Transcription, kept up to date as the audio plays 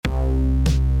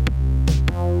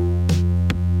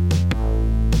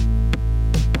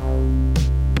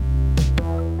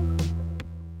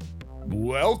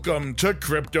Welcome to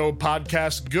Crypto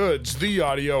Podcast Goods, the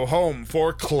audio home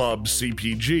for Club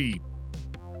CPG.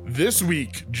 This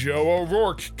week, Joe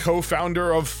O'Rourke,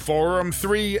 co-founder of Forum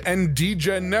 3 and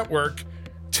DGen Network,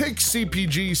 takes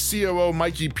CPG COO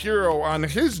Mikey Puro on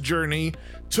his journey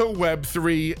to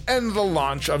Web3 and the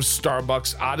launch of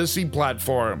Starbucks Odyssey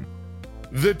platform.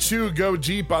 The two go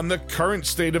deep on the current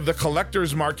state of the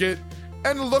collectors market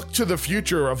and look to the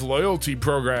future of loyalty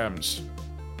programs.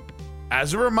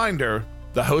 As a reminder,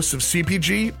 the hosts of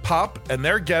CPG, Pop, and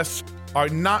their guests are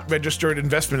not registered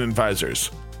investment advisors.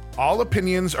 All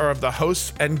opinions are of the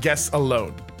hosts and guests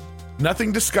alone.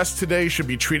 Nothing discussed today should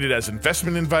be treated as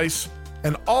investment advice,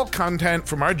 and all content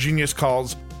from our Genius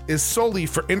Calls is solely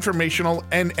for informational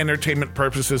and entertainment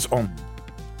purposes only.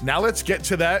 Now let's get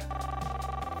to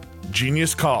that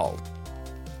Genius Call.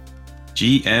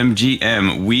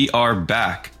 GM, we are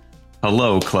back.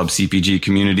 Hello, Club CPG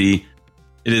community.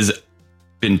 It has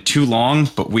been too long,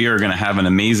 but we are going to have an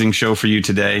amazing show for you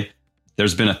today.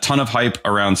 There's been a ton of hype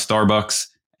around Starbucks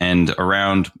and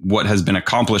around what has been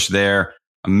accomplished there,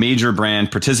 a major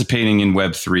brand participating in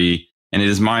Web3. And it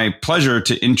is my pleasure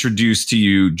to introduce to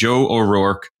you Joe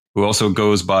O'Rourke, who also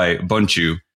goes by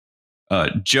Bunchu.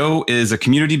 Joe is a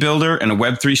community builder and a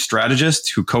Web3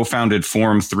 strategist who co-founded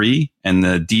Forum 3 and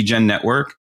the DGen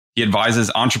Network. He advises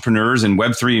entrepreneurs in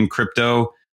Web3 and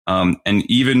crypto. And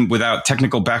even without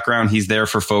technical background, he's there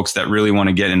for folks that really want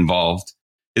to get involved.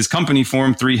 His company,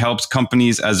 Forum 3, helps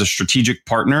companies as a strategic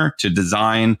partner to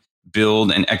design,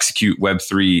 build, and execute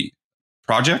Web3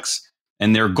 projects.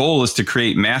 And their goal is to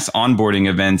create mass onboarding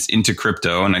events into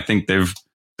crypto. And I think they've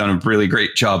done a really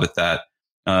great job at that.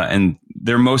 And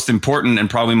their most important and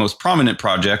probably most prominent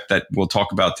project that we'll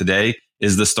talk about today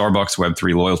is the Starbucks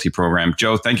Web3 loyalty program.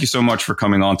 Joe, thank you so much for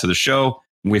coming on to the show.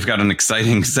 We've got an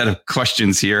exciting set of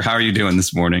questions here. How are you doing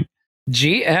this morning?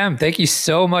 GM, thank you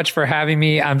so much for having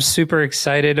me. I'm super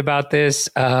excited about this.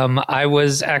 I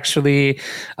was actually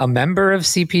a member of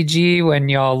CPG when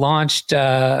y'all launched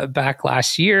back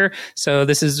last year. So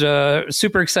this is a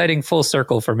super exciting full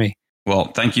circle for me.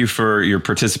 Well, thank you for your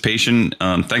participation.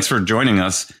 Thanks for joining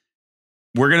us.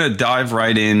 We're going to dive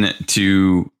right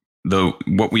into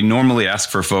what we normally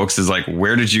ask for folks is like,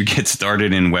 where did you get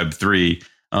started in Web3?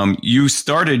 You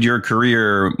started your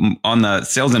career on the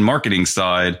sales and marketing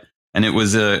side, and it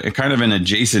was a kind of an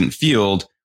adjacent field.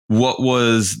 What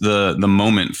was the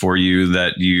moment for you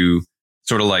that you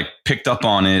sort of like picked up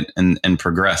on it and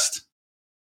progressed?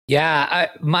 Yeah,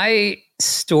 my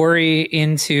story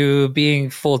into being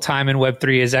full-time in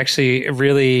Web3 is actually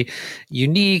really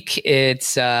unique.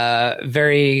 It's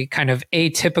very kind of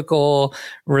atypical,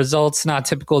 results not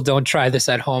typical, don't try this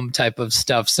at home type of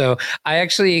stuff. So I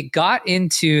actually got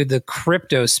into the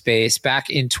crypto space back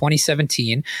in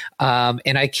 2017,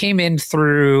 and I came in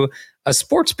through a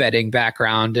sports betting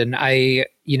background. And I,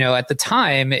 at the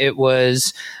time it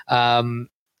was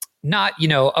not,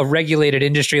 a regulated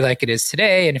industry like it is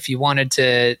today. And if you wanted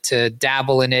to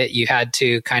dabble in it, you had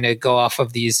to kind of go off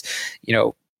of these,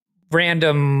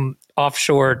 random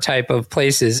offshore type of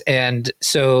places. And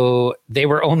so they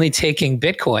were only taking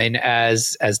Bitcoin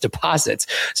as deposits.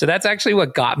 So that's actually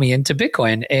what got me into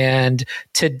Bitcoin. And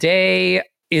today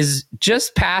is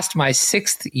just past my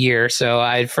 6th year. So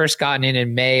I had first gotten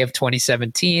in May of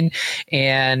 2017.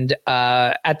 And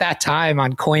at that time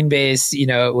on Coinbase,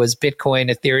 it was Bitcoin,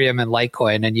 Ethereum, and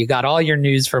Litecoin. And you got all your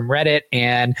news from Reddit.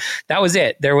 And that was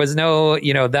it. There was no,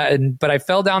 but I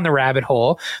fell down the rabbit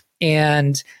hole.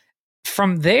 And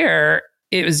from there,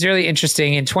 it was really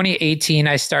interesting. In 2018,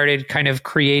 I started kind of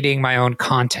creating my own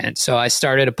content. So I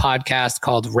started a podcast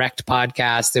called Wrecked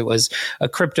Podcast. It was a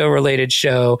crypto related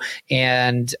show.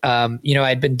 And,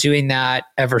 I'd been doing that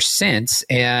ever since.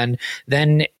 And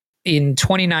then in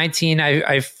 2019,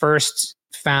 I first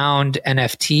found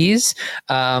NFTs.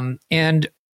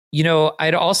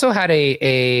 I'd also had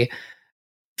a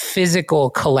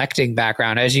physical collecting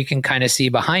background. As you can kind of see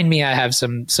behind me, I have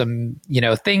some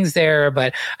things there,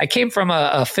 but I came from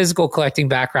a physical collecting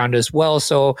background as well.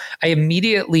 So I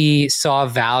immediately saw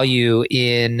value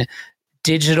in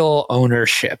digital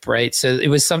ownership, right? So it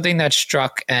was something that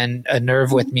struck a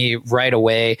nerve with me right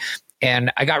away.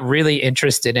 And I got really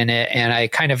interested in it, and I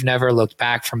kind of never looked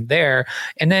back from there.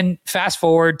 And then fast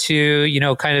forward to,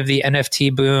 kind of the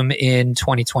NFT boom in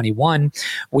 2021,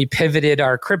 we pivoted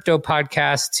our crypto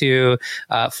podcast to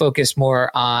focus more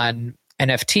on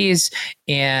NFTs.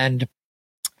 And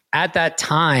at that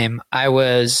time, I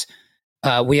was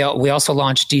we also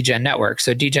launched DGen Network.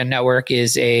 So DGen Network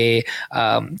is a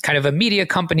kind of a media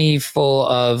company full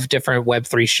of different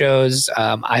Web3 shows.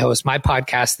 I host my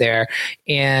podcast there.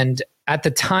 And At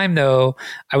the time, though,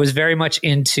 I was very much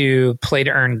into play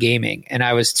to earn gaming, and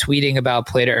I was tweeting about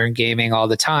play to earn gaming all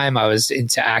the time. I was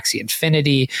into Axie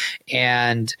Infinity,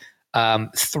 and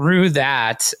through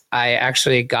that, I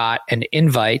actually got an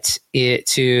invite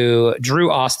to Drew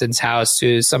Austin's house,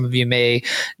 who some of you may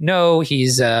know.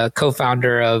 He's a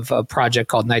co-founder of a project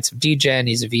called Knights of Degen.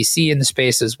 He's a VC in the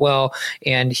space as well.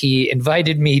 And he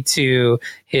invited me to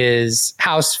his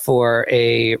house for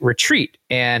a retreat.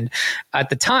 And at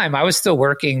the time, I was still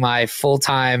working my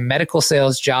full-time medical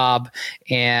sales job.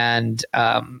 And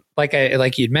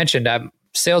like you'd mentioned, I'm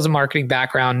sales and marketing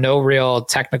background, no real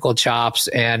technical chops.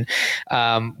 And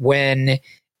when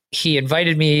he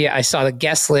invited me, I saw the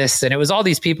guest list, and it was all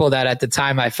these people that at the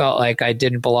time I felt like I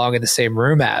didn't belong in the same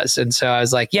room as. And so I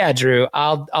was like, yeah, Drew,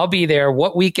 I'll be there.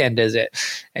 What weekend is it?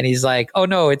 And he's like, oh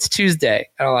no, it's Tuesday.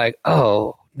 And I'm like,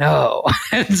 oh no.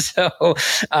 And so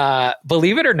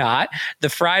believe it or not, the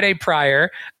Friday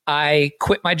prior, I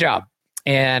quit my job.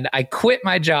 And I quit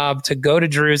my job to go to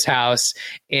Drew's house,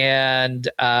 and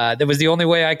that was the only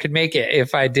way I could make it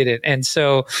if I didn't. And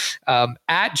so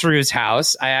at Drew's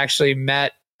house, I actually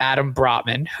met Adam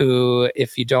Brotman, who,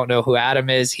 if you don't know who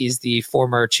Adam is, he's the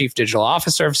former chief digital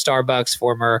officer of Starbucks,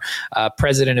 former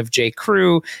president of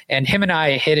J.Crew, and him and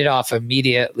I hit it off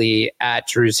immediately at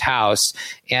Drew's house.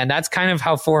 And that's kind of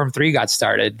how Forum 3 got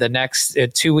started. The next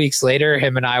 2 weeks later,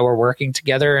 him and I were working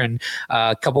together, and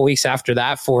a couple weeks after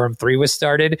that, Forum 3 was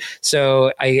started.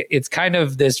 So it's kind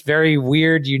of this very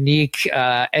weird, unique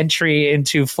entry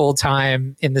into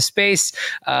full-time in the space.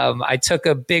 I took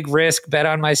a big risk, bet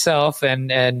on myself,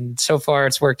 and so far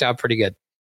it's worked out pretty good.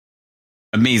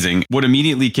 Amazing. What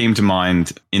immediately came to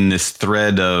mind in this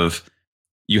thread of,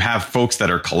 you have folks that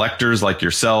are collectors like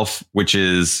yourself, which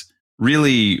is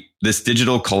really, this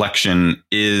digital collection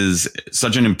is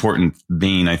such an important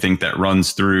vein, I think, that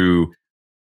runs through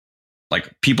like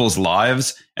people's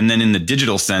lives. And then in the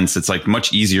digital sense, it's like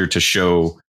much easier to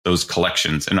show those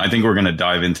collections. And I think we're going to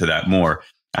dive into that more.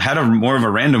 I had more of a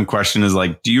random question, is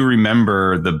like, do you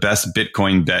remember the best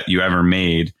Bitcoin bet you ever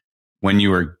made when you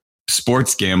were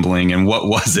sports gambling, and what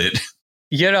was it?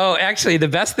 You know, actually, the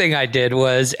best thing I did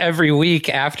was every week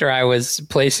after I was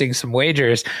placing some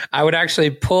wagers, I would actually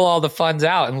pull all the funds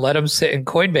out and let them sit in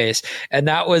Coinbase. And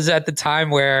that was at the time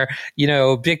where, you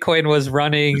know, Bitcoin was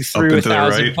running through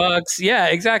 $1,000. Yeah,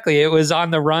 exactly. It was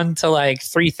on the run to like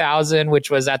 3,000, which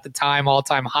was at the time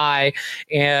all-time high.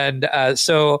 And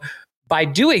so by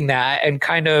doing that and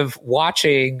kind of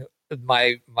watching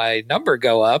my number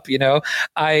go up, you know,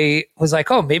 I was like,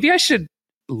 oh, maybe I should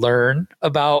learn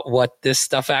about what this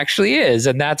stuff actually is.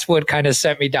 And that's what kind of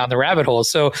sent me down the rabbit hole.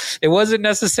 So it wasn't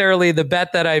necessarily the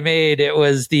bet that I made. It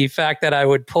was the fact that I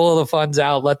would pull the funds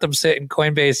out, let them sit in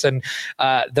Coinbase. And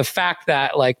the fact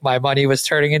that like my money was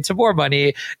turning into more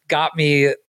money got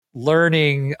me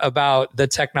learning about the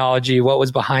technology, what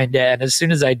was behind it. And as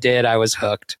soon as I did, I was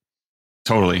hooked.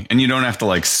 Totally. And you don't have to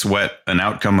like sweat an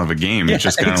outcome of a game. It's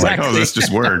just kind of like, oh, this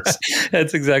just works.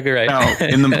 That's exactly right. Now,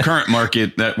 in the current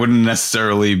market, that wouldn't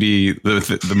necessarily be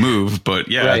the move. But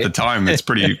yeah, right. At the time, it's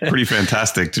pretty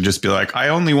fantastic to just be like, I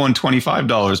only won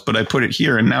 $25, but I put it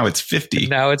here and now it's 50.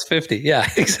 Now it's 50. Yeah,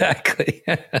 exactly.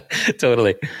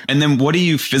 Totally. And then what do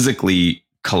you physically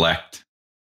collect?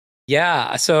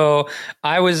 Yeah. So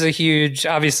I was a huge,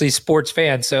 obviously, sports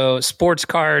fan. So sports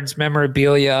cards,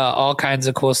 memorabilia, all kinds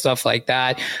of cool stuff like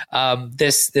that.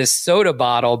 This soda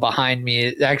bottle behind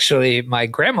me, actually, my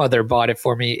grandmother bought it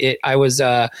for me. I'm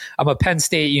a Penn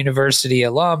State University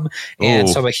alum. And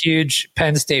so I'm a huge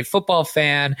Penn State football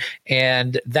fan.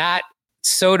 And that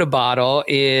soda bottle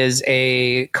is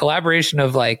a collaboration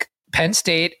of like Penn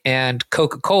State and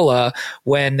Coca-Cola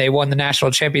when they won the national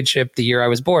championship the year I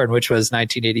was born, which was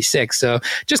 1986. So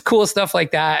just cool stuff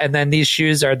like that. And then these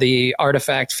shoes are the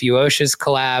Artifact Fuocious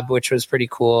collab, which was pretty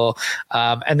cool.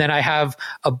 And then I have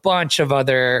a bunch of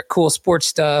other cool sports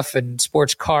stuff and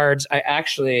sports cards. I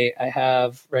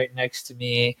have right next to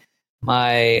me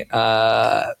my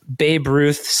Babe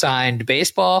Ruth signed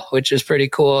baseball, which is pretty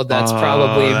cool. That's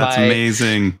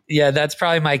amazing. Yeah, that's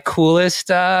probably my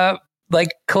coolest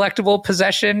like collectible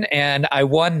possession. And I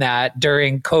won that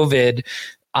during COVID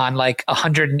on like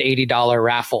 $180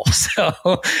 raffle.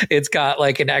 So it's got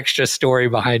like an extra story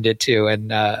behind it too.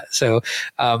 And I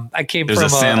came There's from a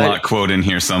Sandlot quote in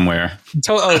here somewhere.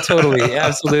 Totally.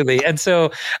 Absolutely. And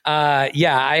so,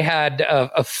 I had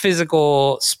a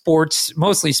physical sports,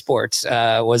 mostly sports,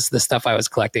 was the stuff I was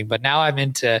collecting, but now I'm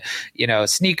into,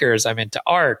 sneakers, I'm into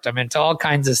art, I'm into all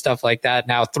kinds of stuff like that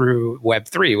now through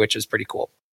Web3, which is pretty cool.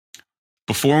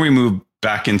 Before we move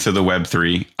back into the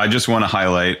Web3, I just want to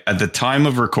highlight, at the time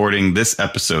of recording this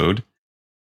episode,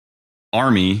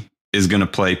 Army is going to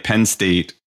play Penn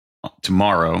State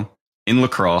tomorrow in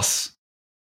lacrosse.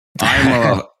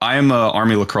 I am a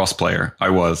Army lacrosse player. I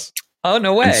was. Oh,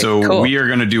 no way. And so cool. we are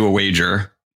going to do a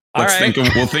wager. We'll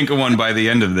think of one by the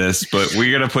end of this, but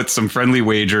we're going to put some friendly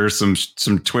wagers,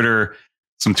 some Twitter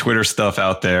stuff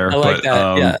out there. I like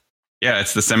that. Yeah,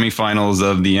 it's the semifinals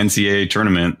of the NCAA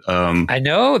tournament. I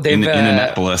know they've in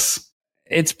Annapolis.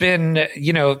 It's been,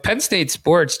 Penn State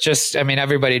sports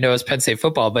everybody knows Penn State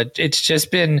football, but it's just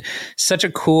been such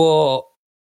a cool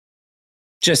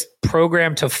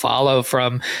program to follow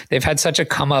from. They've had such a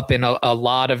come up in a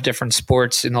lot of different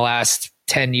sports in the last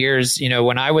 10 years.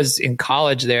 When I was in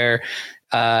college there,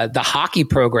 the hockey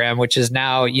program, which is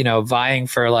now, vying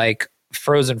for like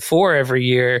Frozen Four every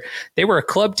year, they were a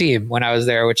club team when I was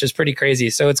there, which is pretty crazy.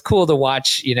 So it's cool to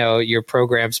watch, your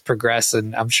programs progress.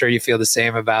 And I'm sure you feel the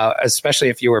same about, especially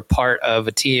if you were part of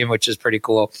a team, which is pretty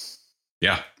cool.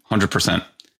 Yeah, 100%.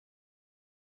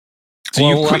 So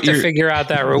we'll have to figure out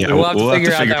that. Yeah, we'll have to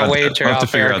figure out that wager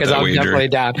out there because I'm definitely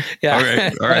down.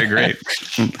 Yeah. All right, great.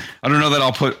 I don't know that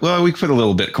I'll put. Well, we could put a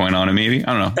little Bitcoin on it, maybe.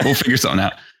 I don't know. We'll figure something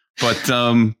out.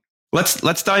 But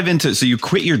let's dive into. So you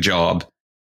quit your job.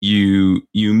 You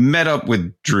met up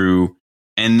with Drew,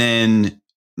 and then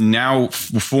now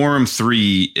Forum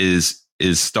 3 is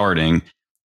starting.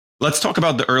 Let's talk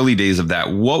about the early days of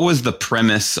that. What was the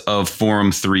premise of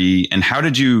Forum 3, and how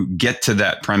did you get to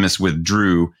that premise with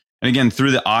Drew? And again, through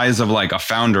the eyes of like a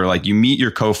founder, like you meet your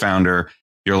co-founder,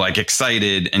 you're like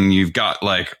excited and you've got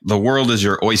like the world is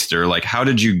your oyster. Like, how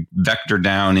did you vector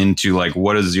down into like,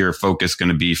 what is your focus going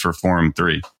to be for Forum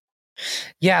 3?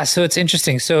 Yeah. So it's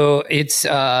interesting. So it's,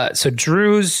 so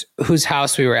Drew's, whose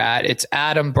house we were at, it's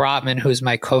Adam Brotman, who's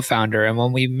my co-founder. And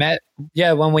when we met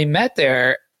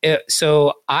there,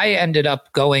 so I ended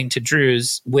up going to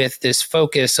Drew's with this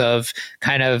focus of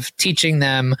kind of teaching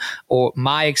them or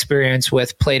my experience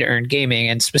with play to earn gaming,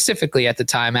 and specifically at the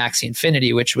time Axie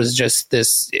Infinity, which was just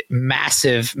this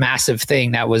massive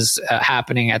thing that was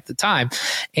happening at the time.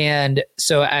 And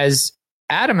so as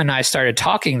Adam and I started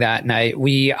talking that night,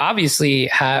 we obviously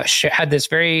had this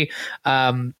very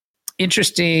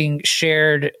interesting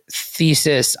shared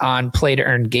thesis on play to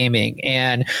earn gaming.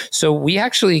 And so we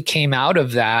actually came out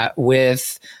of that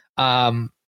with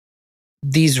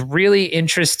these really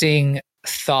interesting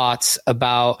thoughts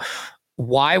about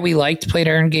why we liked play to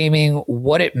earn gaming,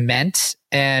 what it meant,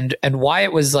 and why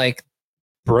it was like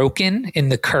broken in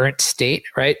the current state,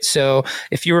 right? So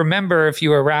if you remember, if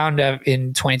you were around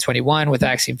in 2021 with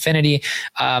Axie Infinity,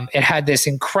 it had this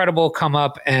incredible come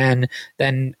up, and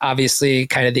then obviously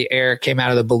kind of the air came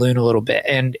out of the balloon a little bit.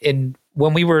 And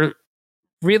when we were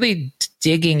really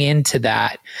digging into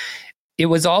that, it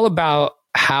was all about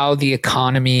how the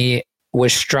economy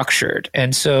was structured.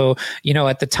 And so,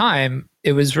 at the time,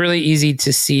 it was really easy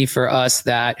to see for us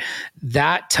that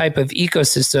type of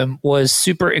ecosystem was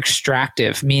super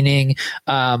extractive, meaning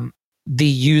the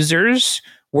users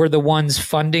were the ones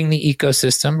funding the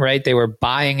ecosystem, right? They were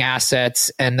buying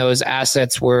assets, and those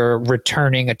assets were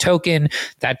returning a token.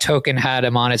 That token had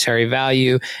a monetary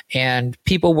value, and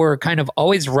people were kind of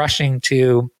always rushing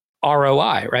to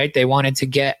ROI, right? They wanted to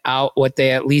get out what they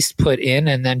at least put in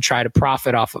and then try to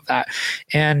profit off of that.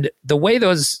 And the way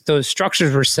those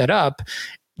structures were set up,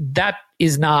 that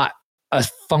is not a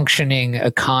functioning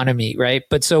economy, right?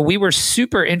 But so we were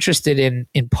super interested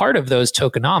in part of those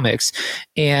tokenomics.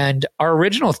 And our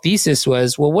original thesis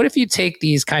was, well, what if you take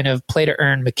these kind of play to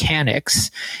earn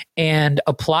mechanics and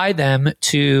apply them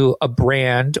to a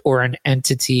brand or an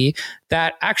entity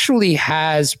that actually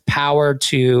has power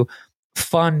to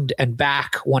fund and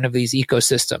back one of these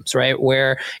ecosystems, right?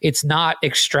 Where it's not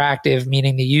extractive,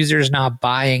 meaning the user's not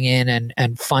buying in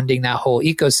and funding that whole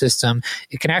ecosystem.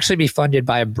 It can actually be funded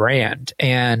by a brand.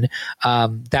 And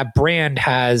that brand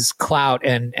has clout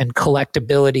and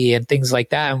collectability and things like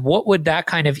that. And what would that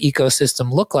kind of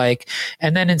ecosystem look like?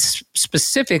 And then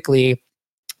specifically,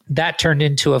 that turned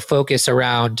into a focus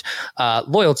around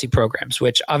loyalty programs,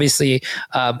 which obviously,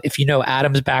 if you know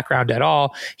Adam's background at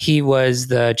all, he was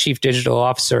the chief digital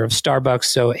officer of Starbucks.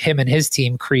 So him and his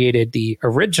team created the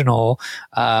original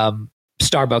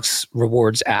Starbucks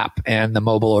rewards app and the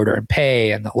mobile order and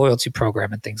pay and the loyalty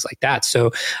program and things like that.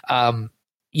 So,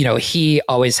 he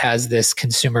always has this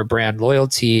consumer brand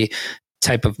loyalty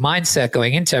type of mindset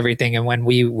going into everything. And when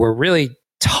we were really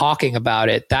talking about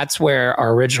it, that's where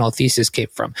our original thesis came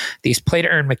from. These play to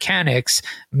earn mechanics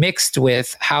mixed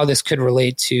with how this could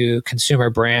relate to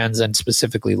consumer brands and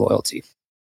specifically loyalty.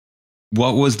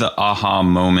 What was the aha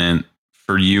moment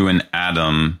for you and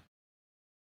Adam?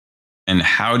 And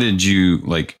how did you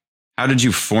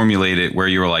formulate it where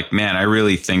you were like, man, I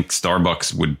really think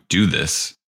Starbucks would do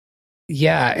this?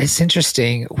 Yeah, it's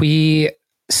interesting.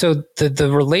 So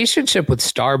the relationship with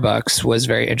Starbucks was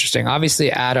very interesting. Obviously,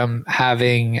 Adam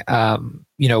having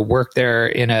worked there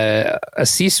in a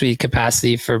C-suite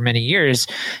capacity for many years,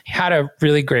 had a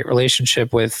really great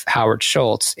relationship with Howard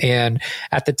Schultz. And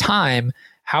at the time,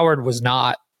 Howard was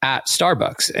not at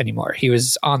Starbucks anymore. He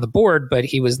was on the board, but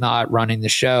he was not running the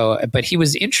show. But he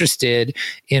was interested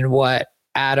in what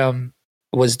Adam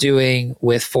was doing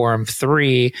with Forum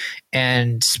 3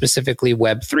 and specifically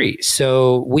Web3.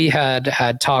 So we had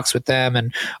talks with them,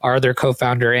 and our other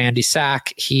co-founder, Andy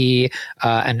Sack, he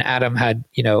and Adam had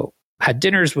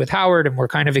dinners with Howard, and we're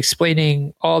kind of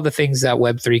explaining all the things that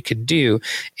Web3 can do.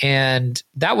 And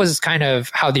that was kind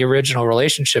of how the original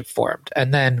relationship formed.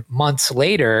 And then months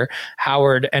later,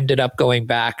 Howard ended up going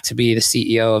back to be the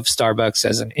CEO of Starbucks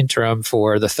as an interim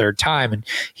for the third time. And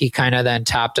he kind of then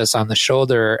tapped us on the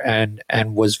shoulder and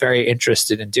was very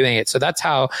interested in doing it. So that's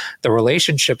how the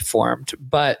relationship formed.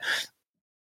 But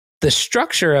the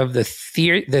structure of the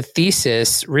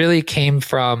thesis really came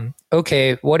from,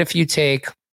 okay, what if you take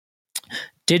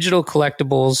digital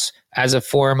collectibles as a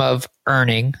form of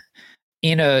earning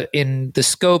in the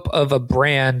scope of a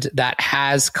brand that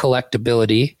has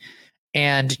collectability,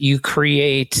 and you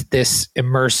create this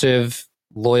immersive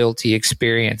loyalty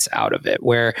experience out of it,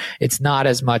 where it's not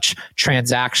as much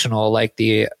transactional like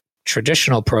the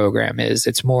traditional program is.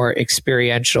 It's more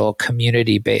experiential,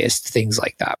 community-based, things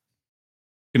like that.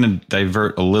 I'm going to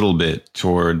divert a little bit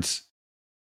towards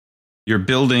you've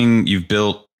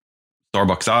built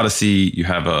Starbucks Odyssey. You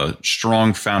have a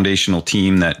strong foundational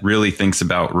team that really thinks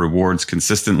about rewards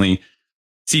consistently.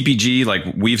 CPG, like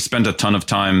we've spent a ton of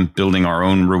time building our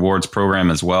own rewards program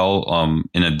as well,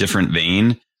 in a different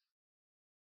vein.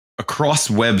 Across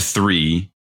Web3,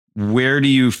 where do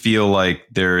you feel like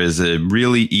there is a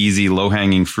really easy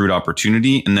low-hanging fruit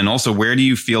opportunity? And then also, where do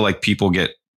you feel like people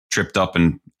get tripped up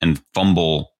and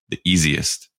fumble the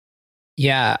easiest?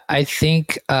 Yeah, I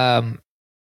think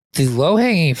the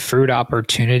low-hanging fruit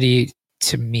opportunity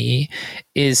to me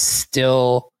is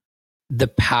still the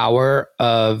power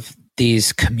of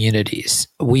these communities.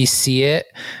 We see it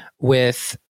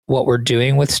with what we're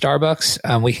doing with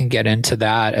Starbucks. We can get into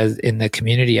that as in the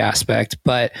community aspect,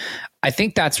 but I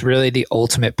think that's really the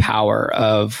ultimate power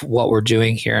of what we're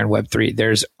doing here in Web3.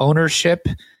 There's ownership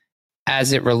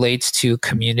as it relates to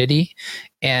community.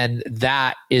 And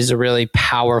that is a really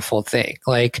powerful thing.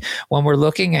 Like when we're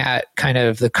looking at kind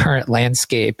of the current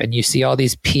landscape and you see all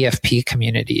these PFP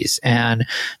communities, and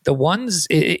the ones,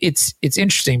 it's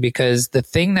interesting because the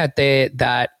thing that they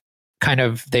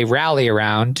rally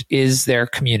around is their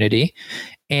community,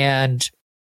 and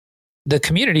the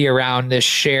community around this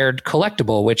shared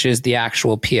collectible, which is the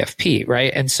actual PFP,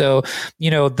 right? And so,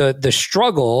 the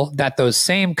struggle that those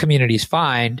same communities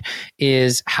find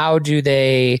is how do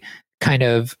they kind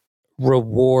of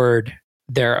reward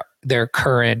their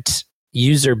current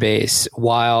user base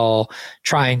while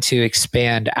trying to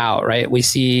expand out, right? We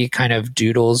see kind of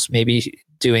Doodles maybe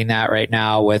doing that right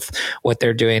now with what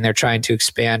they're doing. They're trying to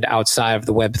expand outside of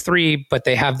the Web3, but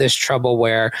they have this trouble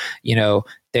where,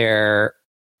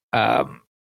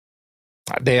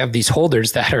 they have these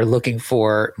holders that are looking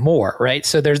for more, right?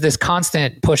 So there's this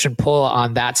constant push and pull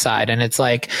on that side. And it's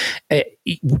like, I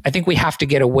think we have to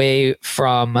get away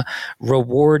from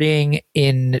rewarding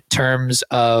in terms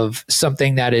of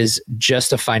something that is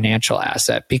just a financial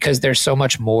asset, because there's so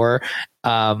much more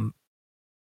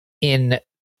in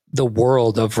the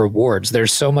world of rewards.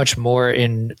 There's so much more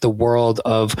in the world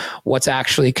of what's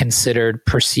actually considered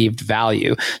perceived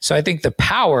value. So I think the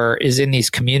power is in these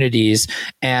communities,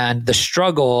 and the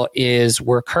struggle is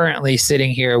we're currently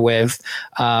sitting here with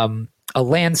a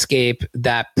landscape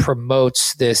that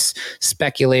promotes this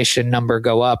speculation number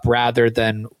go up rather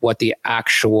than what the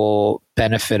actual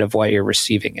benefit of what you're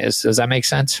receiving is. Does that make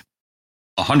sense?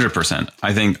 100%.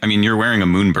 I mean, you're wearing a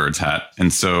Moonbirds hat.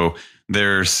 And so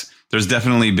there's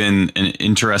definitely been an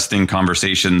interesting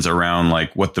conversations around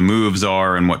like what the moves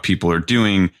are and what people are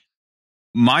doing.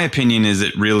 My opinion is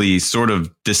it really sort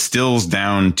of distills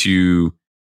down to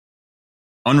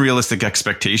unrealistic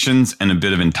expectations and a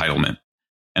bit of entitlement.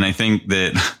 And I think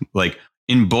that like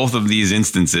in both of these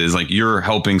instances, like you're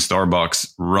helping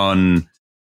Starbucks run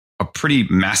a pretty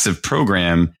massive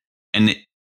program, and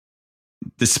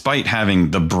despite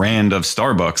having the brand of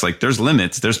Starbucks, like there's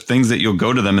limits, there's things that you'll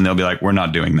go to them and they'll be like, we're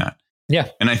not doing that. Yeah.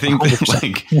 And I think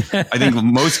that I think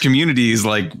most communities,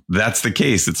 like that's the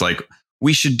case. It's like,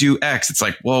 we should do X. It's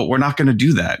like, well, we're not going to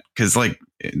do that because like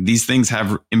these things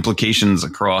have implications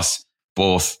across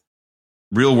both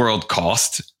real world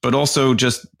cost, but also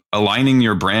just aligning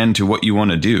your brand to what you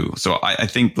want to do. So I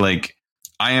think like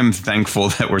I am thankful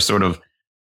that we're sort of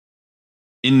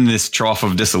in this trough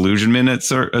of disillusionment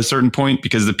at a certain point,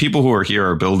 because the people who are here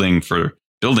are building for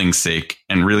building's sake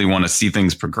and really want to see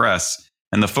things progress.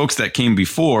 And the folks that came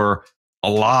before, a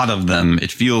lot of them,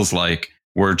 it feels like,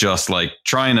 were just like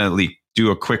trying to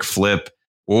do a quick flip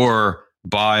or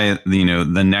buy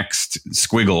the next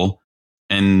squiggle,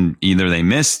 and either they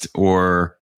missed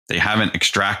or they haven't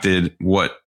extracted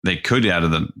what they could out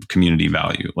of the community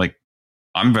value. Like,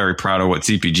 I'm very proud of what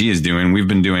CPG is doing. We've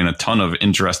been doing a ton of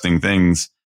interesting things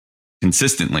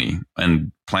consistently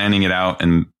and planning it out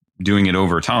and doing it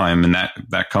over time. And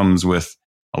that comes with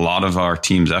a lot of our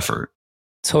team's effort.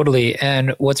 Totally.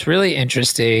 And what's really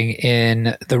interesting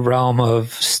in the realm of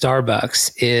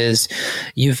Starbucks is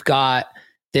you've got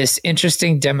this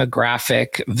interesting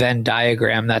demographic Venn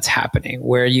diagram that's happening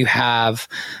where you have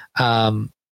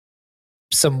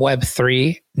some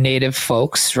Web3 native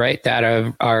folks, right, that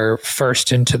are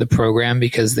first into the program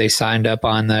because they signed up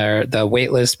on the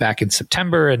wait list back in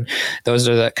September. And those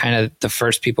are the kind of the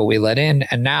first people we let in.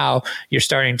 And now you're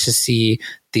starting to see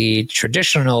the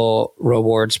traditional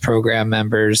rewards program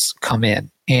members come in.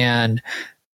 And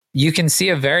you can see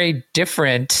a very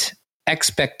different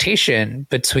expectation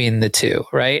between the two,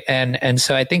 right? And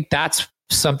so I think that's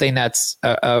something that's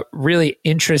a really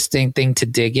interesting thing to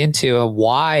dig into, of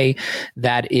why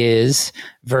that is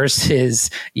versus,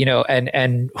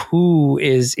 and who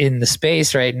is in the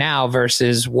space right now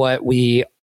versus what we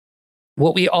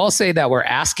all say that we're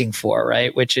asking for,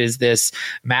 right? Which is this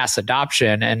mass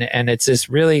adoption. And it's this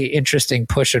really interesting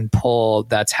push and pull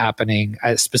that's happening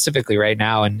specifically right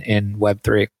now in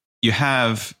Web3. You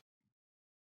have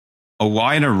a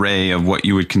wide array of what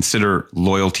you would consider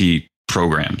loyalty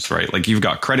programs, right? Like, you've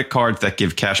got credit cards that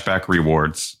give cashback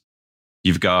rewards.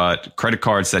 You've got credit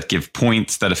cards that give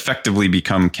points that effectively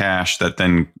become cash that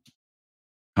then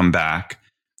come back.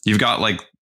 You've got like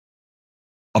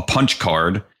a punch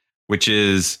card, which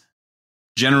is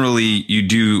generally you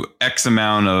do X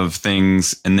amount of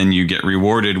things and then you get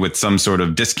rewarded with some sort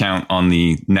of discount on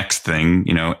the next thing,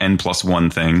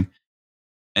 N+1 thing.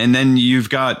 And then you've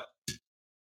got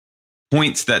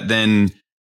points that then,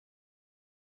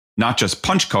 not just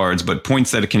punch cards, but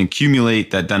points that it can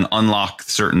accumulate that then unlock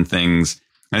certain things.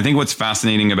 And I think what's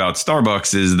fascinating about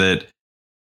Starbucks is that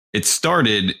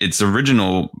its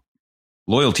original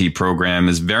loyalty program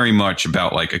is very much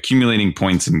about like accumulating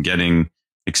points and getting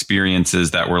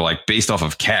experiences that were like based off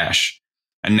of cash.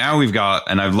 And now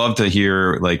and I'd love to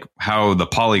hear like how the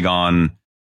Polygon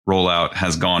rollout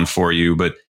has gone for you,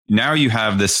 but now you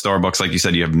have this Starbucks, like you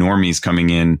said, you have normies coming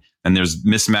in, and there's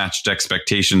mismatched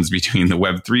expectations between the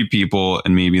Web3 people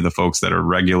and maybe the folks that are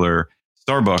regular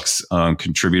Starbucks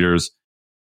contributors.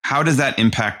 How does that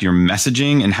impact your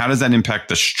messaging, and how does that impact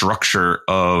the structure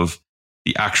of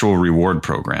the actual reward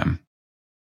program?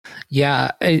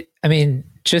 Yeah, I mean,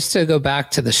 just to go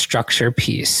back to the structure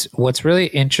piece, what's really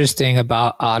interesting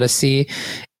about Odyssey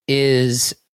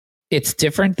is it's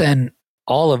different than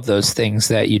all of those things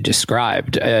that you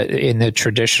described in the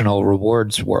traditional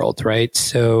rewards world, right?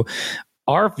 So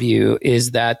our view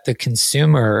is that the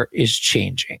consumer is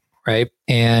changing, right?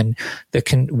 And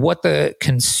what the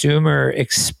consumer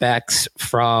expects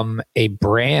from a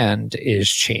brand is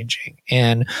changing.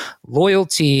 And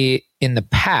loyalty in the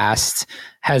past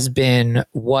has been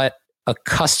what a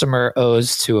customer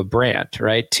owes to a brand,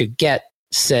 right? To get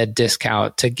said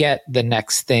discount, to get the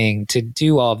next thing, to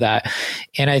do all of that.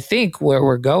 And I think where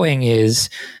we're going is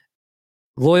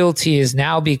loyalty is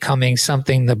now becoming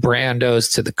something the brand owes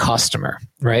to the customer,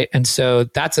 right? And so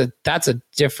that's a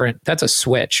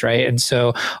switch, right? And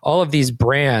so all of these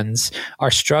brands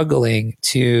are struggling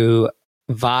to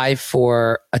vie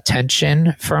for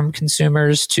attention from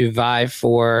consumers, to vie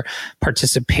for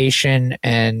participation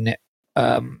and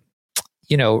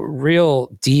real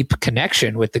deep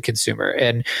connection with the consumer.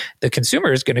 And the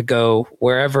consumer is going to go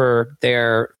wherever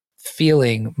they're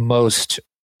feeling most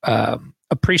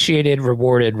appreciated,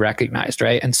 rewarded, recognized,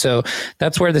 right? And so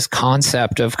that's where this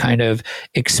concept of kind of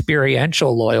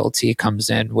experiential loyalty comes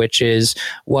in, which is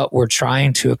what we're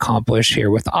trying to accomplish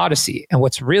here with Odyssey. And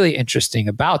what's really interesting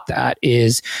about that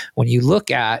is when you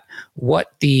look at what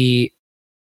the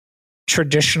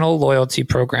traditional loyalty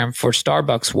program for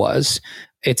Starbucks was,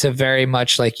 it's a very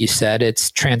much, like you said,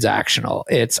 it's transactional.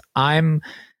 It's I'm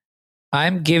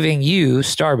giving you,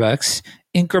 Starbucks,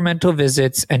 incremental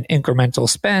visits and incremental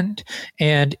spend.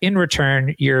 And in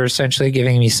return, you're essentially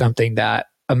giving me something that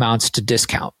amounts to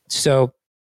discount. So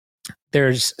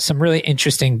there's some really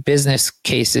interesting business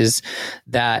cases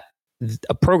that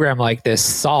a program like this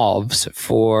solves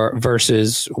for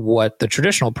versus what the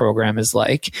traditional program is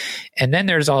like. And then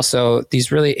there's also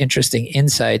these really interesting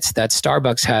insights that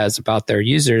Starbucks has about their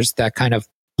users that kind of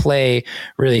play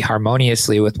really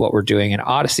harmoniously with what we're doing in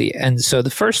Odyssey. And so the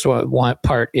first one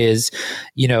part is,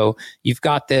 you've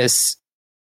got this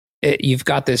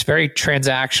very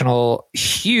transactional,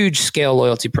 huge scale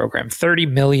loyalty program, 30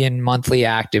 million monthly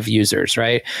active users,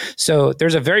 right? So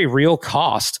there's a very real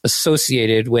cost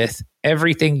associated with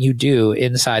everything you do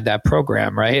inside that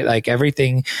program, right? Like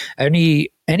anything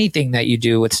that you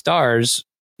do with Stars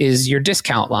is your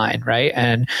discount line, right?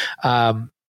 And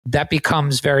that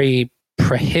becomes very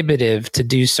prohibitive to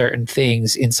do certain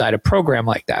things inside a program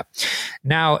like that.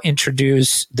 Now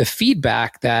introduce the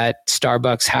feedback that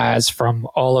Starbucks has from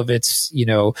all of its,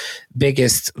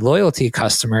 biggest loyalty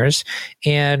customers.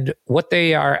 And what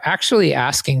they are actually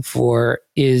asking for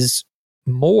is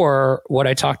more what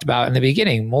I talked about in the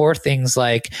beginning, more things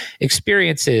like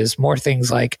experiences, more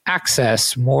things like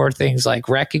access, more things like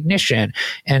recognition.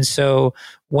 And so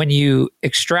when you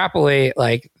extrapolate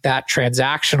like that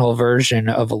transactional version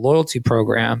of a loyalty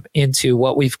program into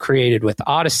what we've created with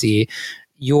Odyssey,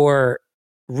 you're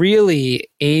really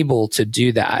able to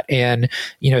do that. And,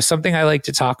 something I like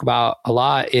to talk about a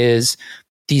lot is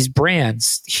these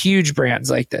brands, huge brands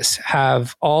like this,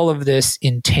 have all of this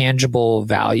intangible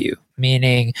value,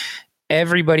 meaning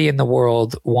everybody in the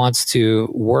world wants to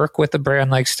work with a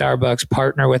brand like Starbucks,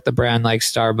 partner with a brand like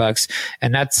Starbucks,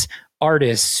 and that's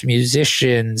artists,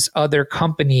 musicians, other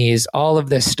companies, all of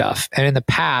this stuff. And in the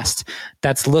past,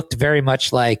 that's looked very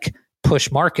much like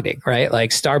push marketing, right?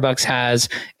 Like Starbucks has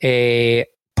a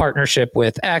partnership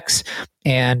with X,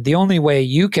 and the only way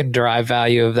you can derive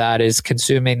value of that is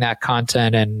consuming that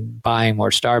content and buying more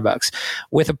Starbucks.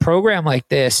 With a program like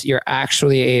this, you're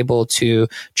actually able to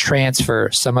transfer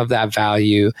some of that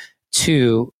value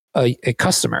to a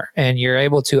customer, and you're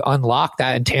able to unlock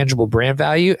that intangible brand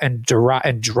value and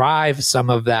drive some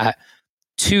of that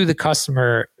to the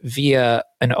customer via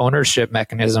an ownership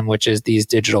mechanism, which is these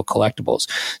digital collectibles.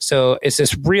 So it's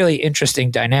this really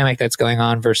interesting dynamic that's going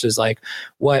on versus like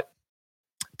what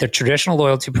the traditional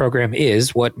loyalty program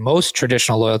is, what most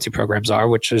traditional loyalty programs are,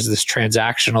 which is this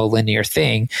transactional linear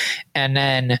thing. And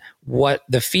then what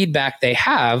the feedback they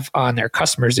have on their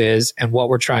customers is, and what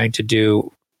we're trying to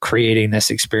do creating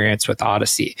this experience with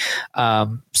Odyssey.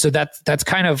 So that's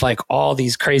kind of like all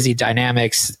these crazy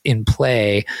dynamics in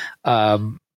play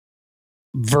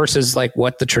versus like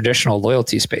what the traditional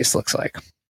loyalty space looks like.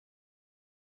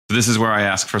 This is where I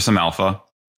ask for some alpha,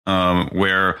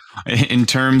 where in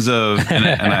terms of,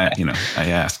 and I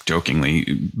asked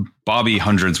jokingly, Bobby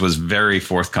Hundreds was very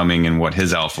forthcoming in what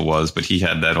his alpha was, but he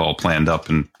had that all planned up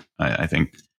and I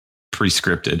think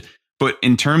pre-scripted. But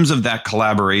in terms of that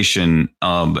collaboration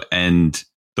and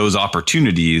those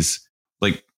opportunities,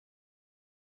 like,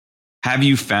 have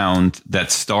you found that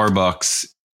Starbucks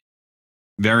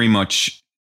very much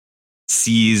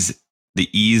sees the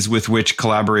ease with which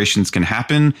collaborations can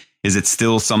happen? Is it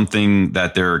still something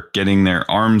that they're getting their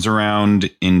arms around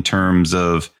in terms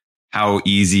of how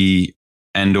easy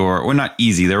or not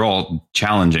easy, they're all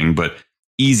challenging, but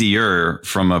easier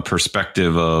from a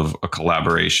perspective of a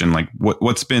collaboration? Like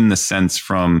what's been the sense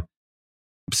from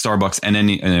Starbucks and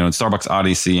Starbucks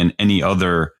Odyssey and any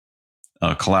other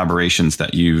collaborations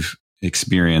that you've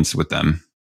experienced with them?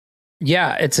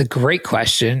 Yeah, it's a great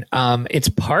question. It's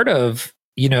part of,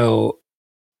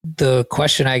 the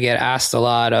question I get asked a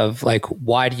lot of, like,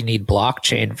 why do you need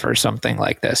blockchain for something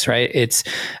like this, right? It's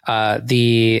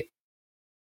the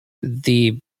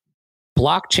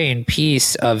blockchain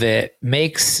piece of it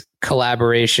makes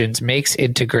collaborations, makes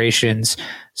integrations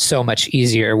so much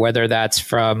easier, whether that's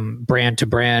from brand to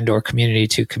brand or community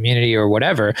to community or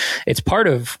whatever. It's part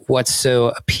of what's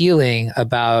so appealing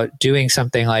about doing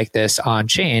something like this on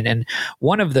chain. And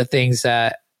one of the things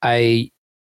that I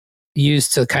use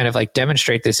to kind of like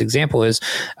demonstrate this example is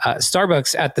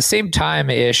Starbucks, at the same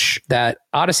time-ish that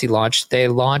Odyssey launched, they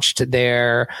launched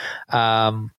their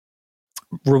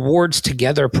Rewards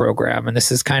Together program. And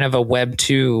this is kind of a Web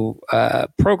 2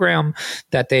 program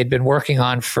that they'd been working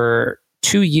on for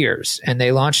 2 years. And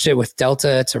they launched it with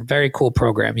Delta. It's a very cool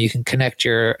program. You can connect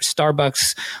your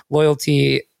Starbucks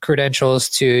loyalty credentials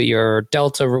to your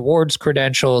Delta rewards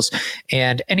credentials.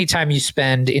 And anytime you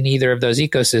spend in either of those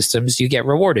ecosystems, you get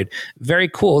rewarded. Very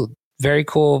cool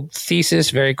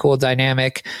thesis, very cool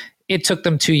dynamic. It took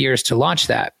them 2 years to launch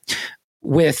that.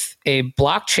 With a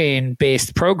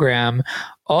blockchain-based program,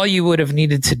 all you would have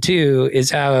needed to do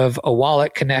is have a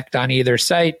wallet connect on either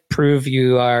site, prove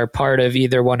you are part of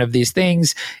either one of these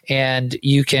things, and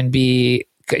you can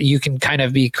kind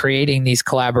of be creating these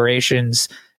collaborations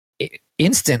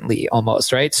instantly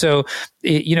almost, right? So,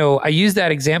 I use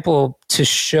that example to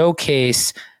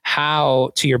showcase how,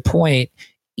 to your point,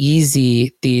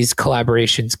 easy these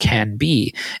collaborations can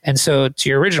be. And so to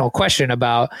your original question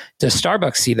about does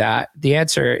Starbucks see that? The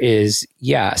answer is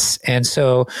yes. And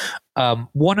so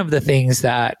one of the things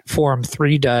that Forum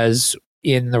 3 does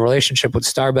in the relationship with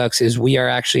Starbucks is we are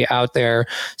actually out there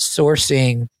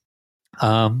sourcing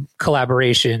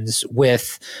collaborations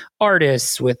with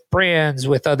artists, with brands,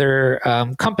 with other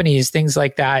companies, things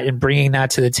like that, and bringing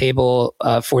that to the table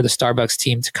for the Starbucks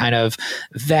team to kind of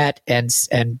vet and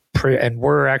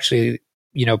we're actually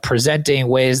presenting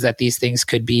ways that these things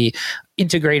could be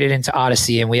integrated into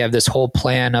Odyssey, and we have this whole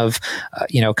plan of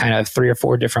kind of 3 or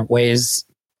 4 different ways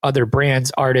other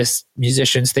brands, artists,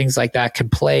 musicians, things like that can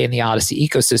play in the Odyssey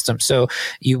ecosystem. So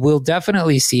you will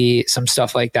definitely see some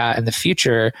stuff like that in the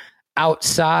future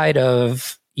outside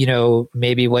of,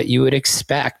 maybe what you would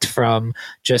expect from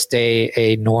just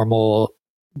a normal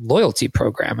loyalty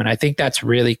program. And I think that's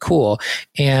really cool.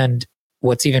 And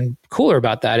what's even cooler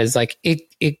about that is like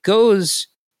it goes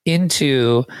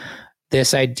into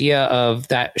this idea of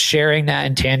that sharing that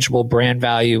intangible brand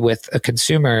value with a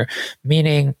consumer,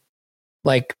 meaning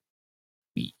like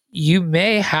you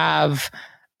may have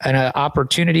an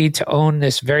opportunity to own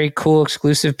this very cool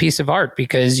exclusive piece of art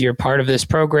because you're part of this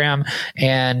program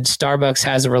and Starbucks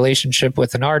has a relationship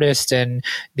with an artist, and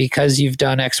because you've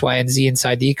done X, Y, and Z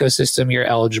inside the ecosystem, you're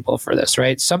eligible for this,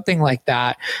 right? Something like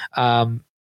that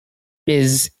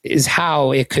is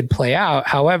how it could play out.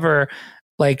 However,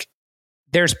 like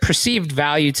there's perceived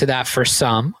value to that for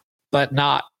some, but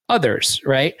not others,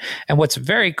 right? And what's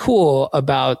very cool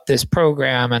about this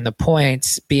program and the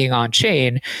points being on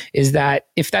chain is that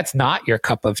if that's not your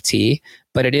cup of tea,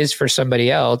 but it is for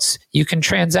somebody else, you can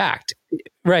transact,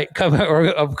 right? Or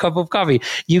a cup of coffee,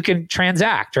 you can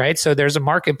transact, right? So there's a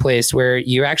marketplace where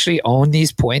you actually own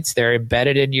these points. They're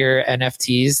embedded in your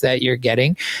NFTs that you're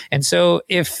getting. And so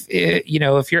if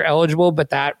you're eligible,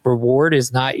 but that reward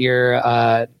is not your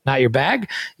bag,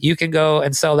 you can go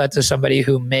and sell that to somebody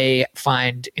who may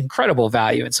find incredible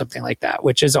value in something like that,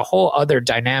 which is a whole other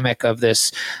dynamic of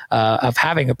this, of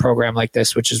having a program like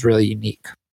this, which is really unique.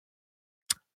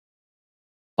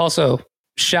 Also,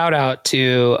 shout out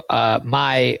to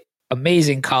my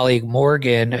amazing colleague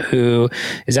Morgan, who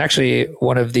is actually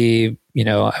one of the,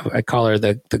 I call her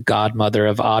the godmother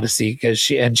of Odyssey because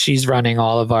she's running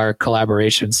all of our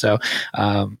collaborations. So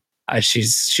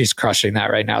she's crushing that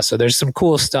right now. So there's some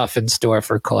cool stuff in store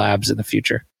for collabs in the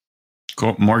future.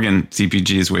 Cool. Morgan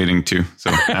CPG is waiting too. So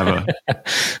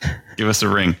give us a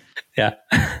ring. Yeah.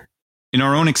 In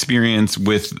our own experience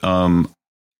with our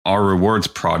rewards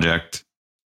project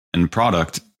and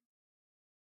product,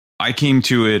 I came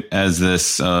to it as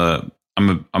this, I'm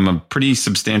a pretty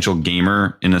substantial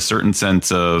gamer in a certain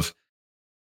sense of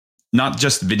not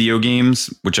just video games,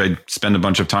 which I spend a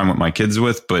bunch of time with my kids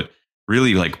with, but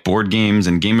really like board games,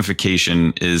 and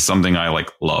gamification is something I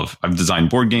love. I've designed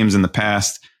board games in the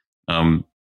past.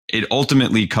 It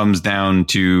ultimately comes down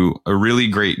to a really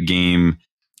great game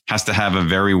has to have a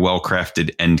very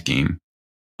well-crafted end game.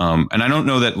 And I don't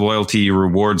know that loyalty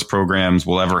rewards programs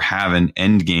will ever have an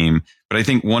end game, but I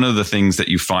think one of the things that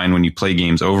you find when you play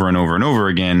games over and over and over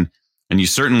again, and you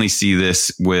certainly see this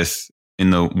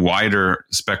in the wider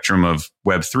spectrum of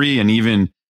Web3, and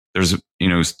even there's,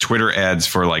 Twitter ads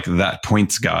for that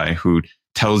points guy who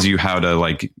tells you how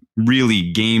to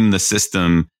really game the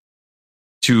system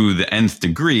to the nth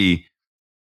degree.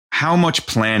 How much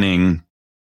planning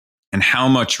and how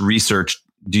much research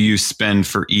do you spend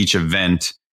for each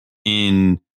event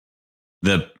in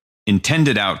the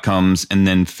intended outcomes and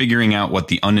then figuring out what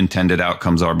the unintended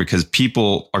outcomes are? Because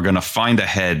people are going to find a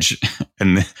hedge,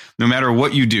 and no matter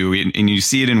what you do, and you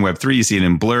see it in Web3, you see it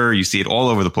in Blur, you see it all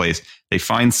over the place. They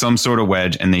find some sort of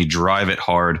wedge and they drive it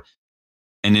hard.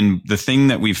 And in the thing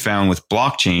that we've found with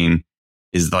blockchain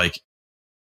is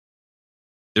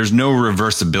there's no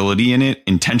reversibility in it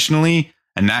intentionally.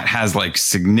 And that has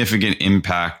significant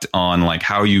impact on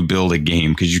how you build a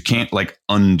game, because you can't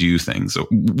undo things. So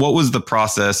what was the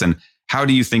process, and how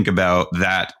do you think about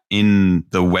that in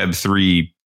the Web3,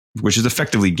 which is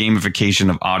effectively gamification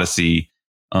of Odyssey,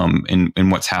 in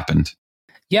what's happened?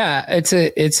 Yeah,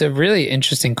 it's a really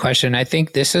interesting question. I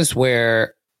think this is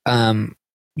where the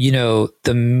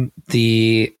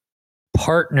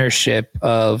partnership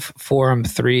of Forum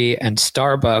 3 and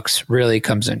Starbucks really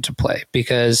comes into play,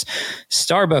 because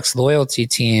Starbucks loyalty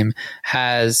team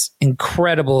has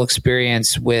incredible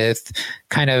experience with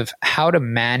kind of how to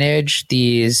manage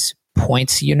these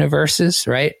points universes,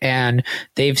 right? And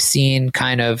they've seen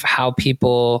kind of how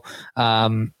people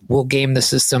will game the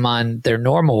system on their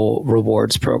normal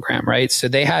rewards program, right? So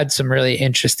they had some really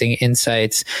interesting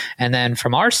insights. And then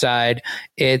from our side,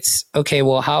 it's okay,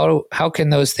 well, how can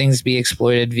those things be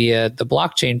exploited via the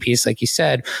blockchain piece, like you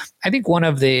said? I think one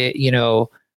of the,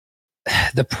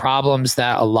 the problems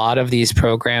that a lot of these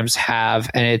programs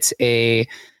have, and it's a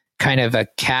kind of a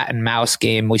cat and mouse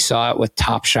game. We saw it with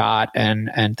Top Shot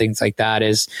and things like that,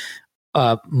 is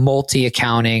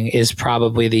multi-accounting is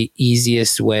probably the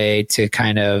easiest way to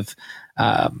kind of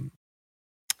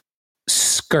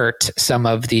skirt some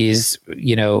of these,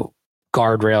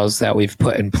 guardrails that we've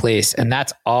put in place. And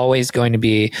that's always going to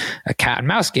be a cat and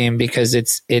mouse game, because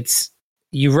it's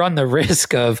you run the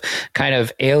risk of kind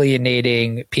of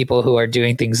alienating people who are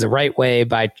doing things the right way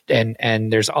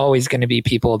and there's always going to be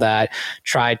people that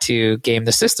try to game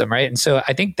the system, right? And so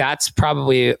I think that's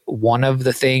probably one of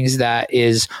the things that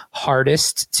is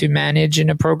hardest to manage in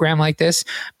a program like this.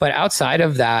 But outside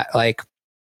of that, like,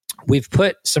 we've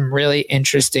put some really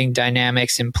interesting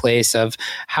dynamics in place of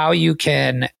how you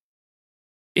can,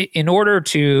 in order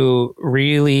to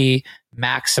really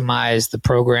maximize the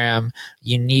program,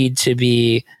 you need to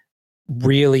be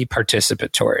really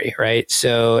participatory, right?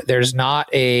 So there's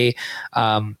not an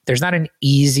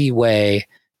easy way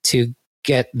to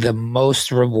get the most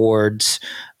rewards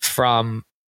from,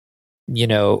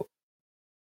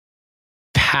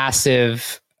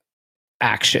 passive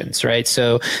actions, right?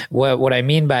 So what I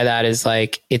mean by that is,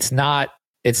 like, it's not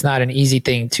an easy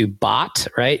thing to bot,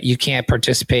 right? You can't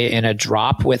participate in a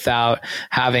drop without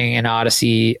having an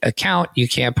Odyssey account. You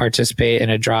can't participate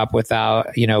in a drop without,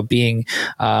 being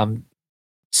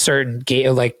certain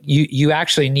like you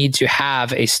actually need to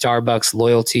have a Starbucks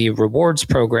loyalty rewards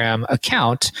program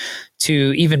account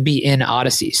to even be in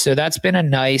Odyssey. So that's been a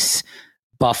nice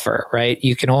buffer, right?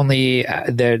 You can only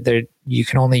you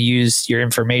can only use your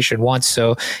information once.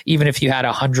 So even if you had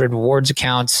 100 rewards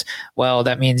accounts, well,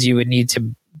 that means you would need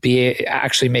to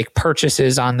actually make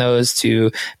purchases on those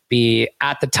to be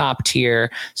at the top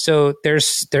tier. So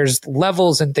there's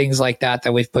levels and things like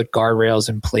that we've put guardrails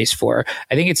in place for.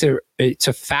 I think it's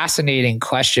a fascinating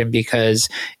question, because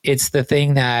it's the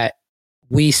thing that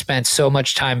we spent so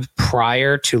much time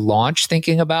prior to launch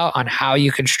thinking about on how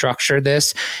you can structure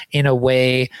this in a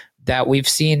way that we've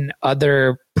seen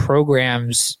other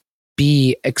programs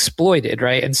be exploited,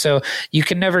 right? And so you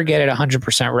can never get it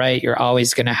 100% right. You're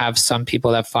always going to have some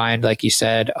people that find, like you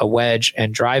said, a wedge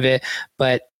and drive it.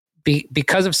 But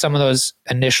because of some of those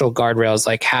initial guardrails,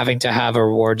 like having to have a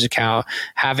rewards account,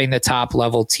 having the top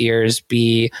level tiers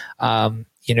be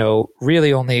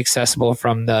really only accessible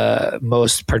from the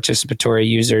most participatory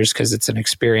users because it's an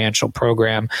experiential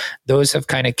program, those have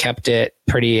kind of kept it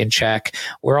pretty in check.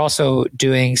 We're also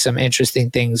doing some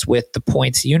interesting things with the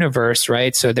points universe,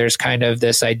 right? So there's kind of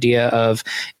this idea of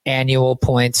annual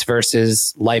points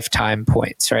versus lifetime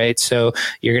points, right? So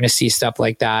you're going to see stuff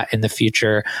like that in the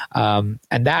future. And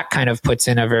that kind of puts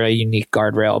in a very unique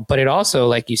guardrail. But it also,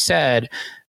 like you said,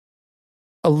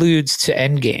 alludes to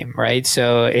endgame, right?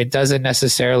 So it doesn't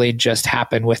necessarily just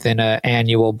happen within an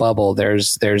annual bubble.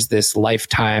 There's this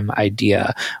lifetime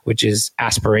idea, which is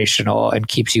aspirational and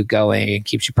keeps you going and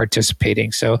keeps you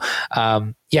participating. So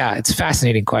it's a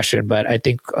fascinating question, but I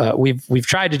think we've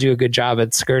tried to do a good job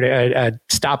at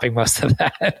stopping most of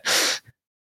that.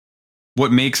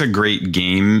 What makes a great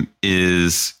game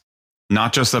is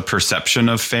not just a perception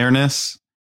of fairness,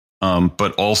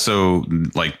 but also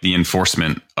like the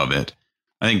enforcement of it.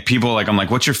 I think people I'm like,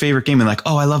 what's your favorite game? And like,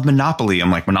 oh, I love Monopoly. I'm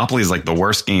like, Monopoly is like the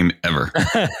worst game ever.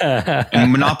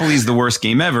 And Monopoly is the worst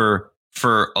game ever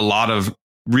for a lot of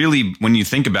really, when you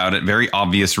think about it, very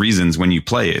obvious reasons when you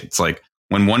play it. It's like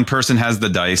when one person has the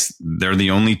dice, they're the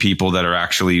only people that are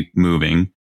actually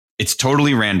moving. It's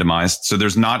totally randomized. So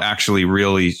there's not actually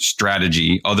really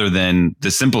strategy other than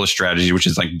the simplest strategy, which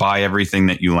is like buy everything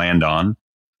that you land on.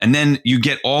 And then you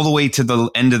get all the way to the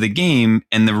end of the game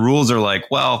and the rules are like,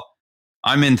 well,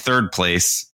 I'm in third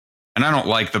place and I don't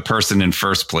like the person in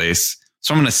first place.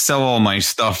 So I'm going to sell all my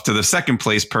stuff to the second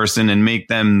place person and make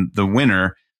them the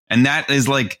winner. And that is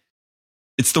like,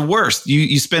 it's the worst.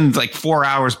 You spend like 4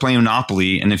 hours playing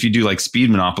Monopoly. And if you do like speed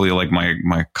Monopoly, like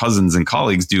my cousins and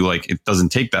colleagues do, like it doesn't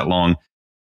take that long,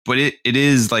 but it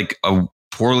is like a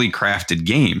poorly crafted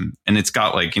game. And it's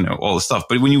got like, all the stuff.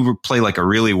 But when you play like a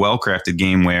really well crafted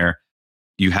game where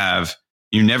you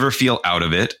never feel out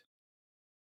of it.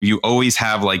 You always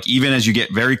have like, even as you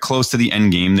get very close to the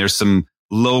end game, there's some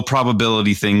low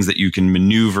probability things that you can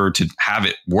maneuver to have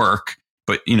it work.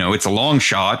 But, it's a long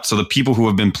shot. So the people who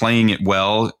have been playing it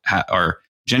well are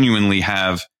genuinely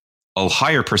have a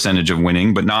higher percentage of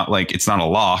winning, but not like it's not a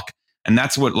lock. And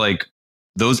that's what like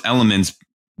those elements,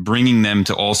 bringing them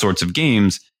to all sorts of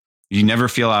games, you never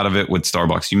feel out of it with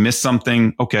Starbucks. You miss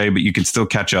something, okay, but you can still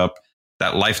catch up.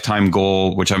 That lifetime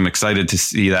goal, which I'm excited to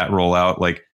see that roll out.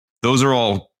 Like those are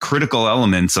all critical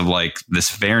elements of like this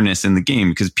fairness in the game,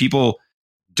 because people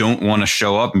don't want to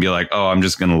show up and be like, oh, I'm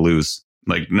just going to lose.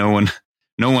 Like no one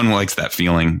likes that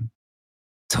feeling.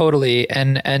 Totally.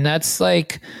 And that's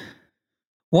like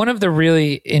one of the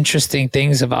really interesting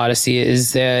things of Odyssey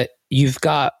is that you've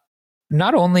got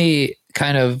not only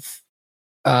kind of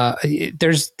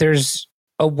there's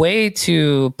a way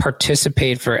to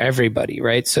participate for everybody,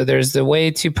 right? So there's the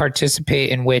way to participate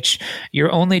in which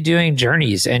you're only doing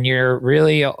journeys and you're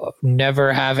really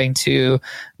never having to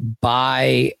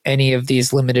buy any of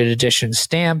these limited edition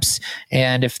stamps.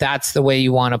 And if that's the way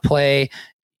you want to play,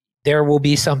 there will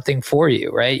be something for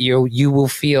you, right? You will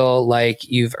feel like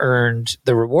you've earned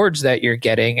the rewards that you're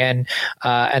getting. And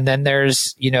then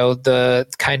there's, the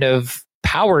kind of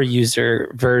power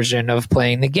user version of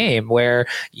playing the game where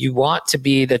you want to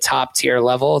be the top tier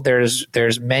level. There's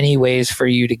many ways for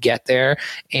you to get there,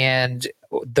 and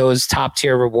those top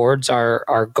tier rewards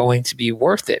are going to be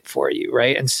worth it for you,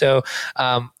 right? And so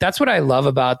that's what I love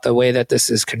about the way that this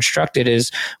is constructed.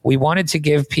 Is we wanted to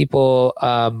give people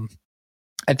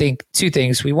I think two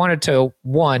things. We wanted to,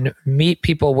 one, meet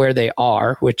people where they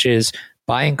are, which is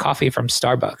buying coffee from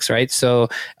Starbucks, right? So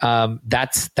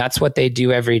that's what they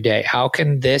do every day. How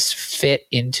can this fit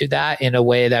into that in a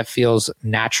way that feels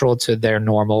natural to their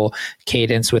normal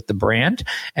cadence with the brand?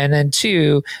 And then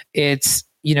two, it's,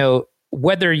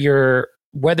 whether you're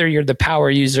the power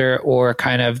user or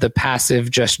kind of the passive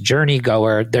just journey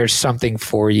goer, there's something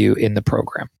for you in the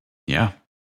program. Yeah.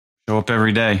 Show up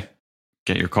every day,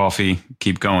 get your coffee,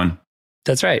 keep going.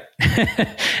 That's right.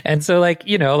 And so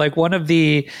one of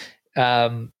the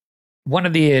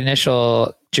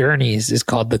initial journeys is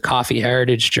called the Coffee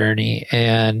Heritage Journey.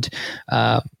 And,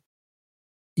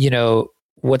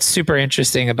 what's super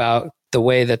interesting about the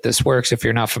way that this works, if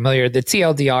you're not familiar, the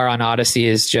TLDR on Odyssey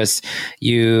is just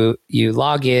you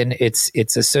log in.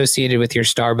 It's associated with your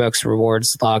Starbucks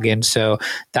rewards login. So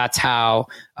that's how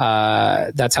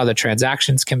the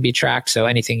transactions can be tracked. So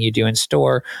anything you do in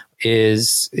store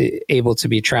is able to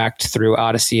be tracked through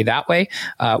Odyssey that way,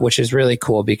 which is really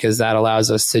cool because that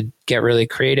allows us to get really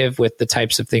creative with the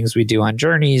types of things we do on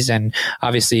journeys. And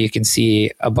obviously you can see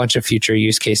a bunch of future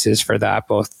use cases for that,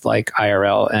 both like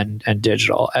IRL and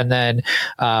digital. And then,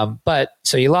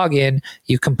 so you log in,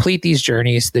 you complete these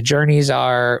journeys. The journeys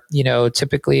are,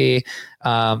 typically,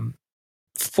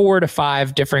 4 to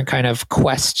 5 different kind of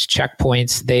quest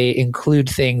checkpoints. They include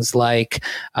things like,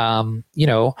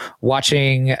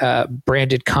 watching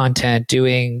branded content,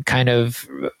 doing kind of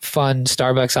fun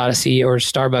Starbucks Odyssey or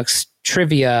Starbucks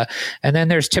trivia. And then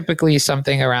there's typically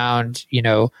something around,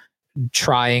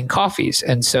 trying coffees.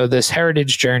 And so this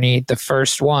heritage journey, the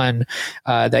first one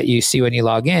that you see when you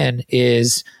log in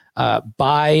is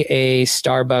buy a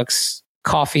Starbucks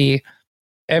coffee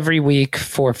every week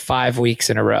for 5 weeks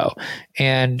in a row.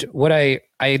 And what I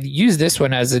use this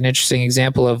one as an interesting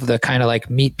example of the kind of like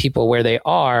meet people where they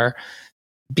are,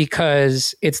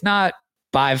 because it's not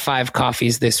buy 5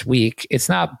 coffees this week. It's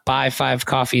not buy 5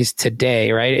 coffees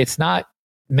today, right? It's not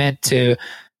meant to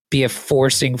be a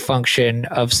forcing function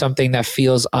of something that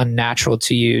feels unnatural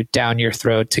to you down your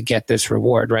throat to get this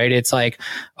reward, right? It's like,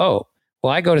 oh,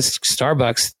 well, I go to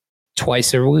Starbucks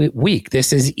twice a week.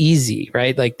 This is easy,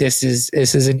 right? Like this is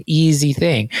an easy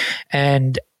thing.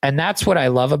 And that's what I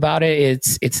love about it.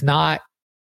 It's not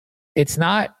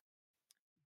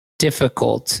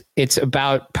difficult. It's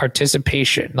about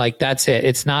participation. Like that's it.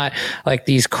 It's not like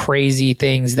these crazy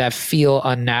things that feel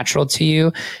unnatural to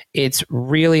you. It's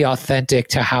really authentic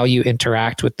to how you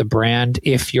interact with the brand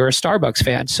if you're a Starbucks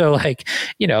fan. So like,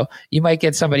 you might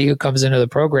get somebody who comes into the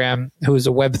program who's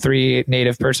a Web3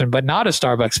 native person, but not a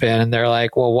Starbucks fan. And they're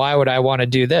like, well, why would I want to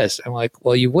do this? I'm like,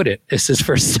 well, you wouldn't. This is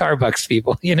for Starbucks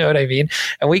people. You know what I mean?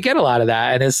 And we get a lot of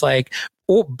that. And it's like,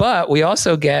 but we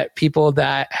also get people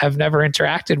that have never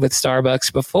interacted with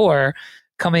Starbucks before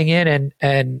coming in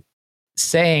and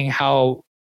saying how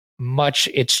much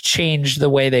it's changed the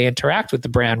way they interact with the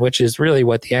brand, which is really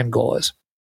what the end goal is.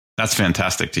 That's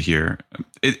fantastic to hear.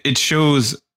 It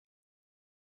shows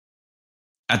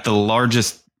at the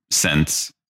largest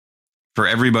sense for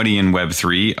everybody in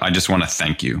Web3. I just want to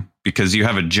thank you because you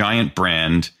have a giant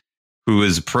brand who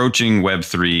is approaching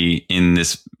Web3 in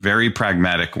this very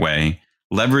pragmatic way,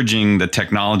 leveraging the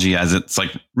technology as it's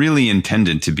like really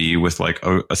intended to be, with like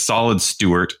a solid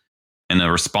steward and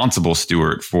a responsible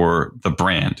steward for the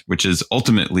brand, which is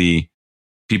ultimately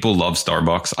people love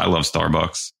Starbucks. I love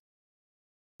Starbucks.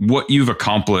 what you've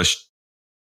accomplished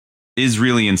is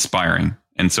really inspiring.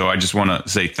 And so I just want to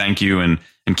say thank you and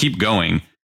keep going.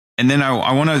 And then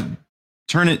I want to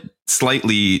turn it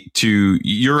slightly to,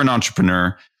 you're an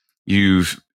entrepreneur. You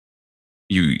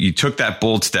took that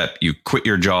bold step. You quit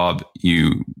your job.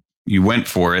 You went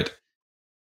for it.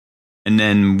 And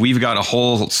then we've got a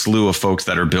whole slew of folks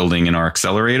that are building in our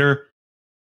accelerator.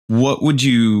 What would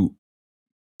you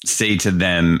say to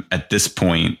them at this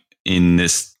point in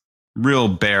this real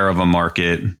bear of a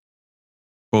market,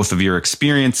 both of your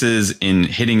experiences in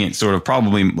hitting it sort of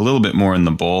probably a little bit more in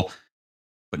the bull,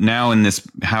 but now in this,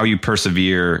 how you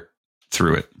persevere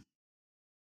through it?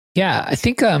 Yeah, I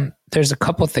think there's a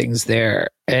couple things there.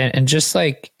 And just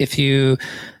like if you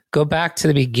go back to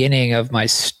the beginning of my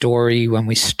story when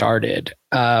we started,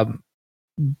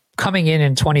 coming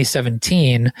in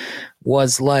 2017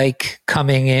 was like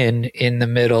coming in the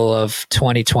middle of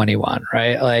 2021,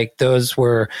 right? Like those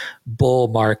were bull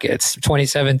markets.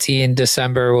 2017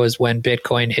 December was when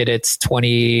Bitcoin hit its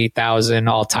 20,000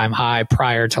 all-time high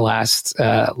prior to last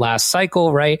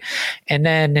cycle, right? And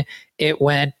then it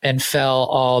went and fell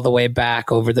all the way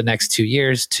back over the next 2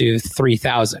 years to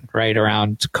 3,000, right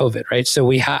around COVID, right?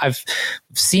 So I've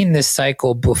seen this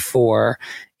cycle before,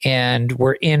 and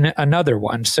we're in another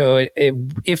one. So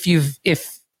if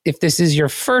this is your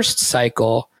first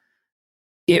cycle,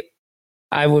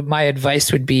 my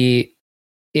advice would be,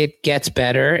 it gets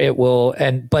better. It will,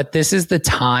 but this is the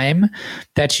time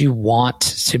that you want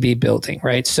to be building,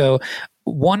 right? So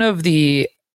one of the,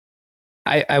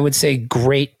 I would say,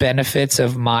 great benefits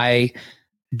of my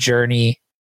journey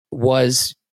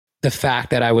was the fact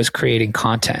that I was creating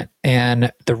content.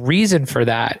 And the reason for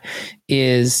that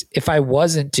is, if I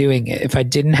wasn't doing it, if I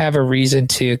didn't have a reason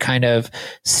to kind of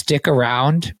stick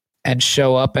around and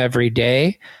show up every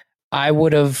day, I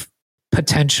would have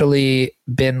potentially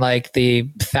been like the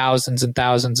thousands and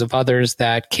thousands of others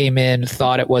that came in,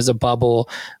 thought it was a bubble,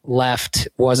 left,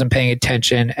 wasn't paying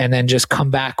attention, and then just come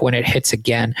back when it hits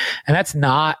again. And that's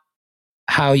not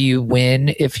how you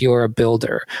win if you're a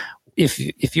builder.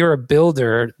 If you're a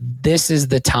builder, this is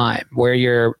the time where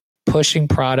you're pushing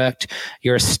product,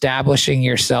 you're establishing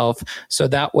yourself, so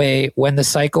that way when the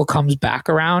cycle comes back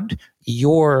around,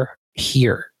 you're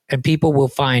here and people will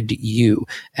find you.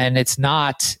 And it's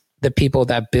not the people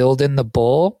that build in the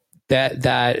bull, that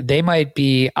they might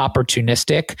be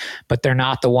opportunistic, but they're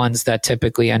not the ones that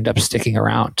typically end up sticking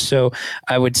around. So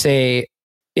I would say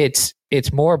it's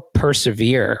more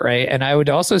persevere, right? And I would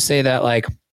also say that, like,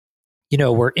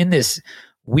 we're in this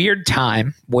weird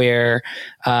time where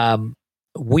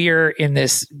we're in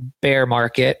this bear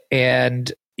market,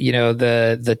 and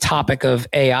the topic of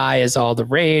AI is all the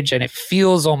rage, and it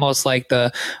feels almost like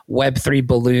the Web3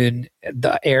 balloon,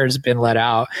 the air's been let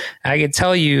out. And I can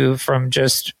tell you from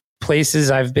just places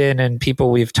I've been and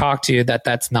people we've talked to that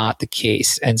that's not the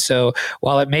case. And so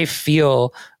while it may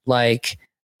feel like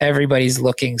everybody's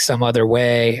looking some other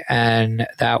way and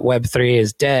that Web3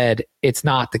 is dead, it's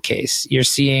not the case. You're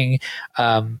seeing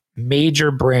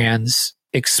major brands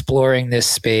exploring this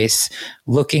space,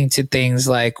 looking to things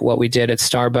like what we did at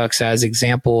Starbucks as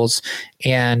examples.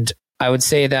 And I would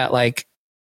say that, like,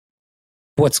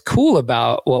 what's cool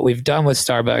about what we've done with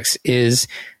Starbucks is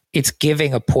it's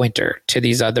giving a pointer to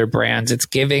these other brands. It's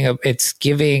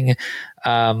giving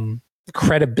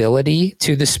credibility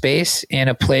to the space in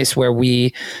a place where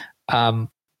we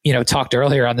talked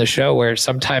earlier on the show, where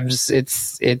sometimes it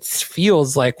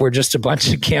feels like we're just a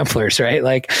bunch of gamblers, right?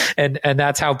 Like, and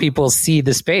that's how people see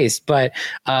the space. But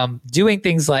doing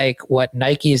things like what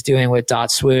Nike is doing with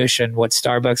 .swoosh and what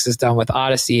Starbucks has done with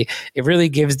Odyssey, it really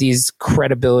gives these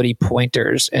credibility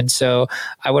pointers. And so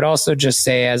I would also just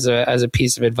say, as a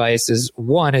piece of advice, is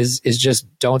just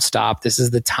don't stop. This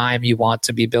is the time you want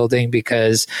to be building,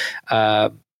 because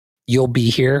you'll be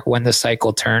here when the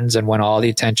cycle turns and when all the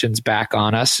attention's back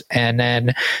on us. And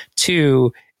then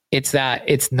 2, it's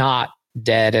not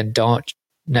dead, and don't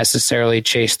necessarily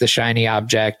chase the shiny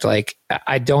object. Like,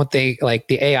 I don't think, like,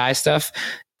 the AI stuff,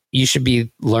 you should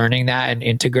be learning that and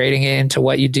integrating it into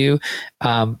what you do.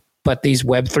 But these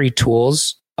Web3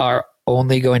 tools are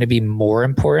only going to be more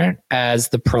important as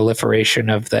the proliferation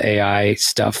of the AI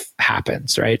stuff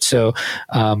happens, right? So,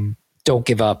 don't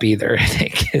give up either, I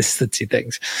think, is the 2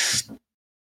 things.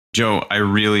 Joe, I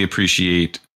really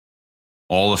appreciate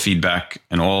all the feedback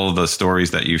and all the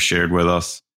stories that you've shared with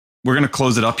us. We're going to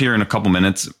close it up here in a couple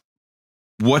minutes.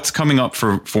 What's coming up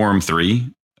for Forum 3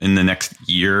 in the next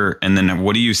year? And then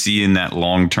what do you see in that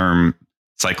long-term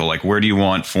cycle? Like, where do you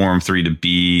want Forum 3 to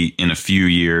be in a few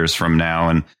years from now?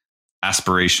 And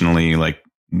aspirationally, like,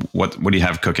 what do you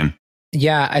have cooking?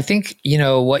 Yeah, I think,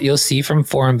 what you'll see from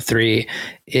Forum 3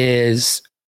 is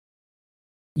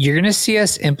you're going to see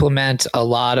us implement a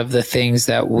lot of the things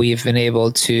that we've been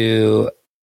able to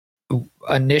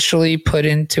initially put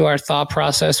into our thought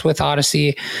process with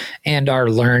Odyssey and our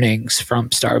learnings from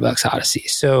Starbucks Odyssey.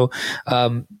 So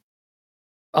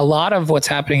a lot of what's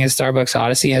happening in Starbucks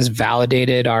Odyssey has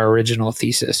validated our original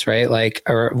thesis, right? Like,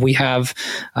 we have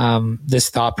this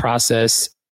thought process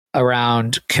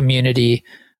around community,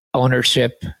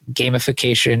 ownership,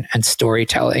 gamification, and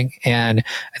storytelling. And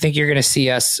I think you're going to see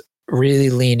us really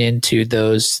lean into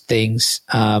those things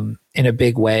in a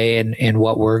big way, and in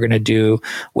what we're going to do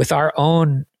with our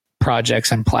own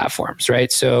projects and platforms,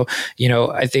 right? So,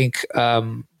 I think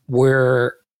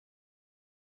we're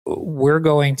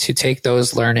going to take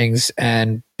those learnings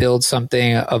and build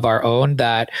something of our own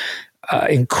that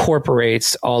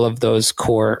incorporates all of those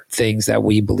core things that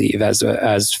we believe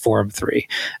as Forum 3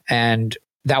 and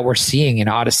that we're seeing in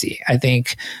Odyssey. I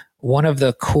think one of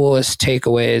the coolest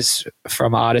takeaways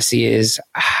from Odyssey is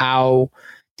how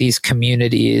these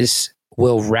communities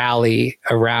will rally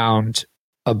around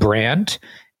a brand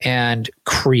and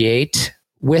create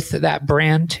with that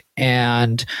brand.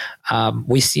 And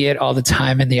we see it all the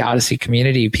time in the Odyssey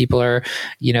community. People are,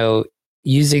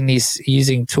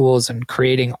 using tools and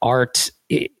creating art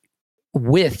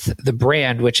with the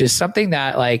brand, which is something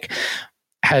that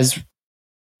has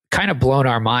kind of blown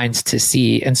our minds to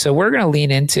see. And so we're going to lean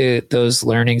into those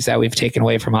learnings that we've taken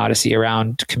away from Odyssey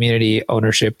around community,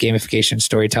 ownership, gamification,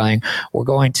 storytelling. We're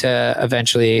going to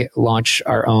eventually launch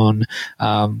our own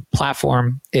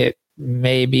platform. It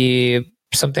may be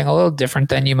something a little different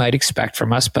than you might expect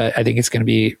from us, but I think it's going to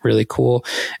be really cool.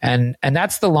 And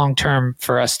that's the long term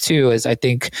for us too, is I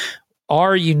think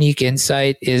our unique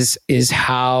insight is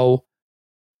how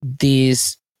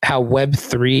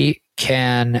Web3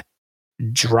 can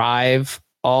drive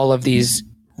all of these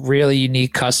really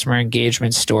unique customer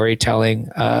engagement storytelling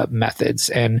methods,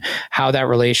 and how that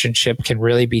relationship can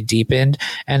really be deepened,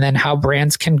 and then how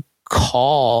brands can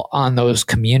call on those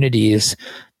communities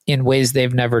in ways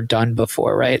they've never done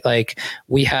before, right? Like,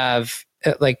 we have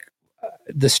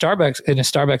the Starbucks, in a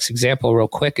Starbucks example real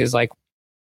quick, is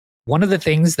one of the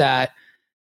things that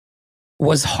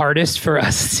was hardest for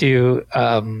us to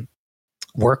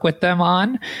work with them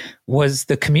on was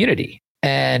the community.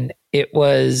 And it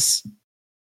was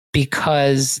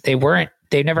because they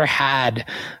never had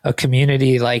a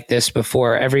community like this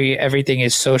before. Everything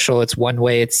is social. It's one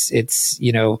way. It's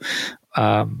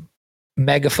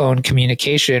megaphone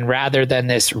communication rather than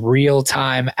this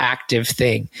real-time active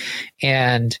thing.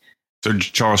 And so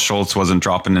Charles Schultz wasn't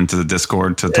dropping into the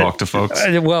Discord to talk to folks.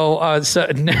 So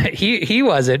he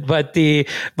wasn't, but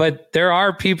there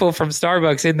are people from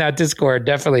Starbucks in that Discord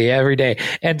definitely every day.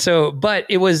 And so, but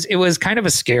it was kind of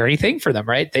a scary thing for them,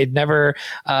 right? They'd never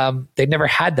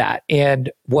had that.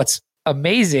 And what's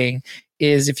amazing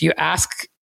is if you ask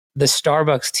the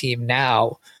Starbucks team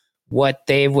now what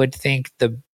they would think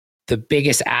the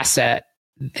biggest asset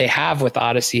they have with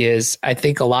Odyssey is, I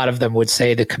think a lot of them would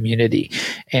say the community.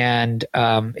 And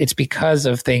it's because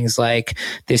of things like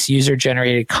this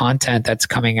user-generated content that's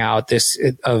coming out, this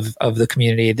of the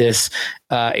community, this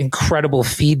incredible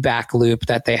feedback loop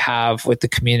that they have with the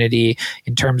community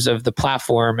in terms of the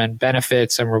platform and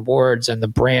benefits and rewards and the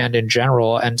brand in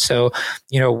general. And so,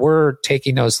 we're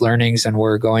taking those learnings and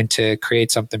we're going to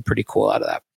create something pretty cool out of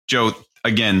that. Joe,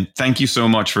 again, thank you so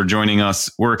much for joining us.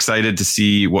 We're excited to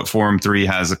see what Forum 3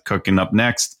 has cooking up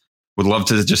next. Would love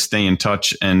to just stay in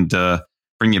touch and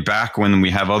bring you back when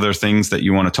we have other things that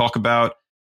you want to talk about.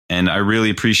 And I really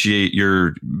appreciate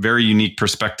your very unique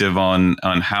perspective on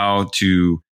how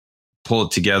to pull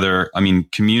it together. I mean,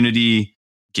 community,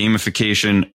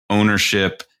 gamification,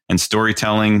 ownership, and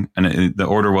storytelling. And the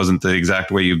order wasn't the exact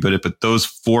way you put it, but those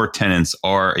 4 tenets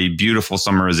are a beautiful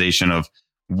summarization of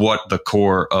what the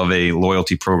core of a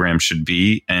loyalty program should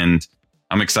be. And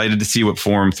I'm excited to see what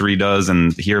Forum 3 does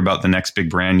and hear about the next big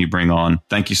brand you bring on.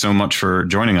 Thank you so much for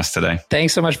joining us today.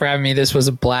 Thanks so much for having me. This was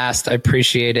a blast. I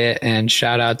appreciate it. And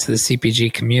shout out to the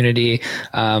CPG community.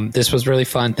 This was really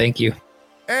fun. Thank you.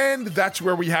 And that's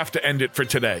where we have to end it for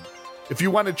today. If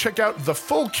you want to check out the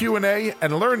full Q&A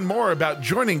and learn more about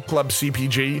joining Club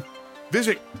CPG,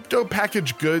 visit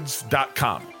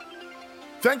CryptoPackageGoods.com.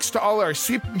 Thanks to all our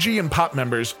CPG and POP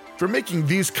members for making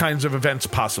these kinds of events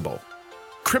possible.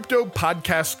 Crypto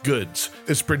Podcast Goods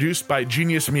is produced by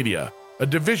Genius Media, a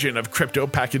division of Crypto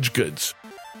Package Goods.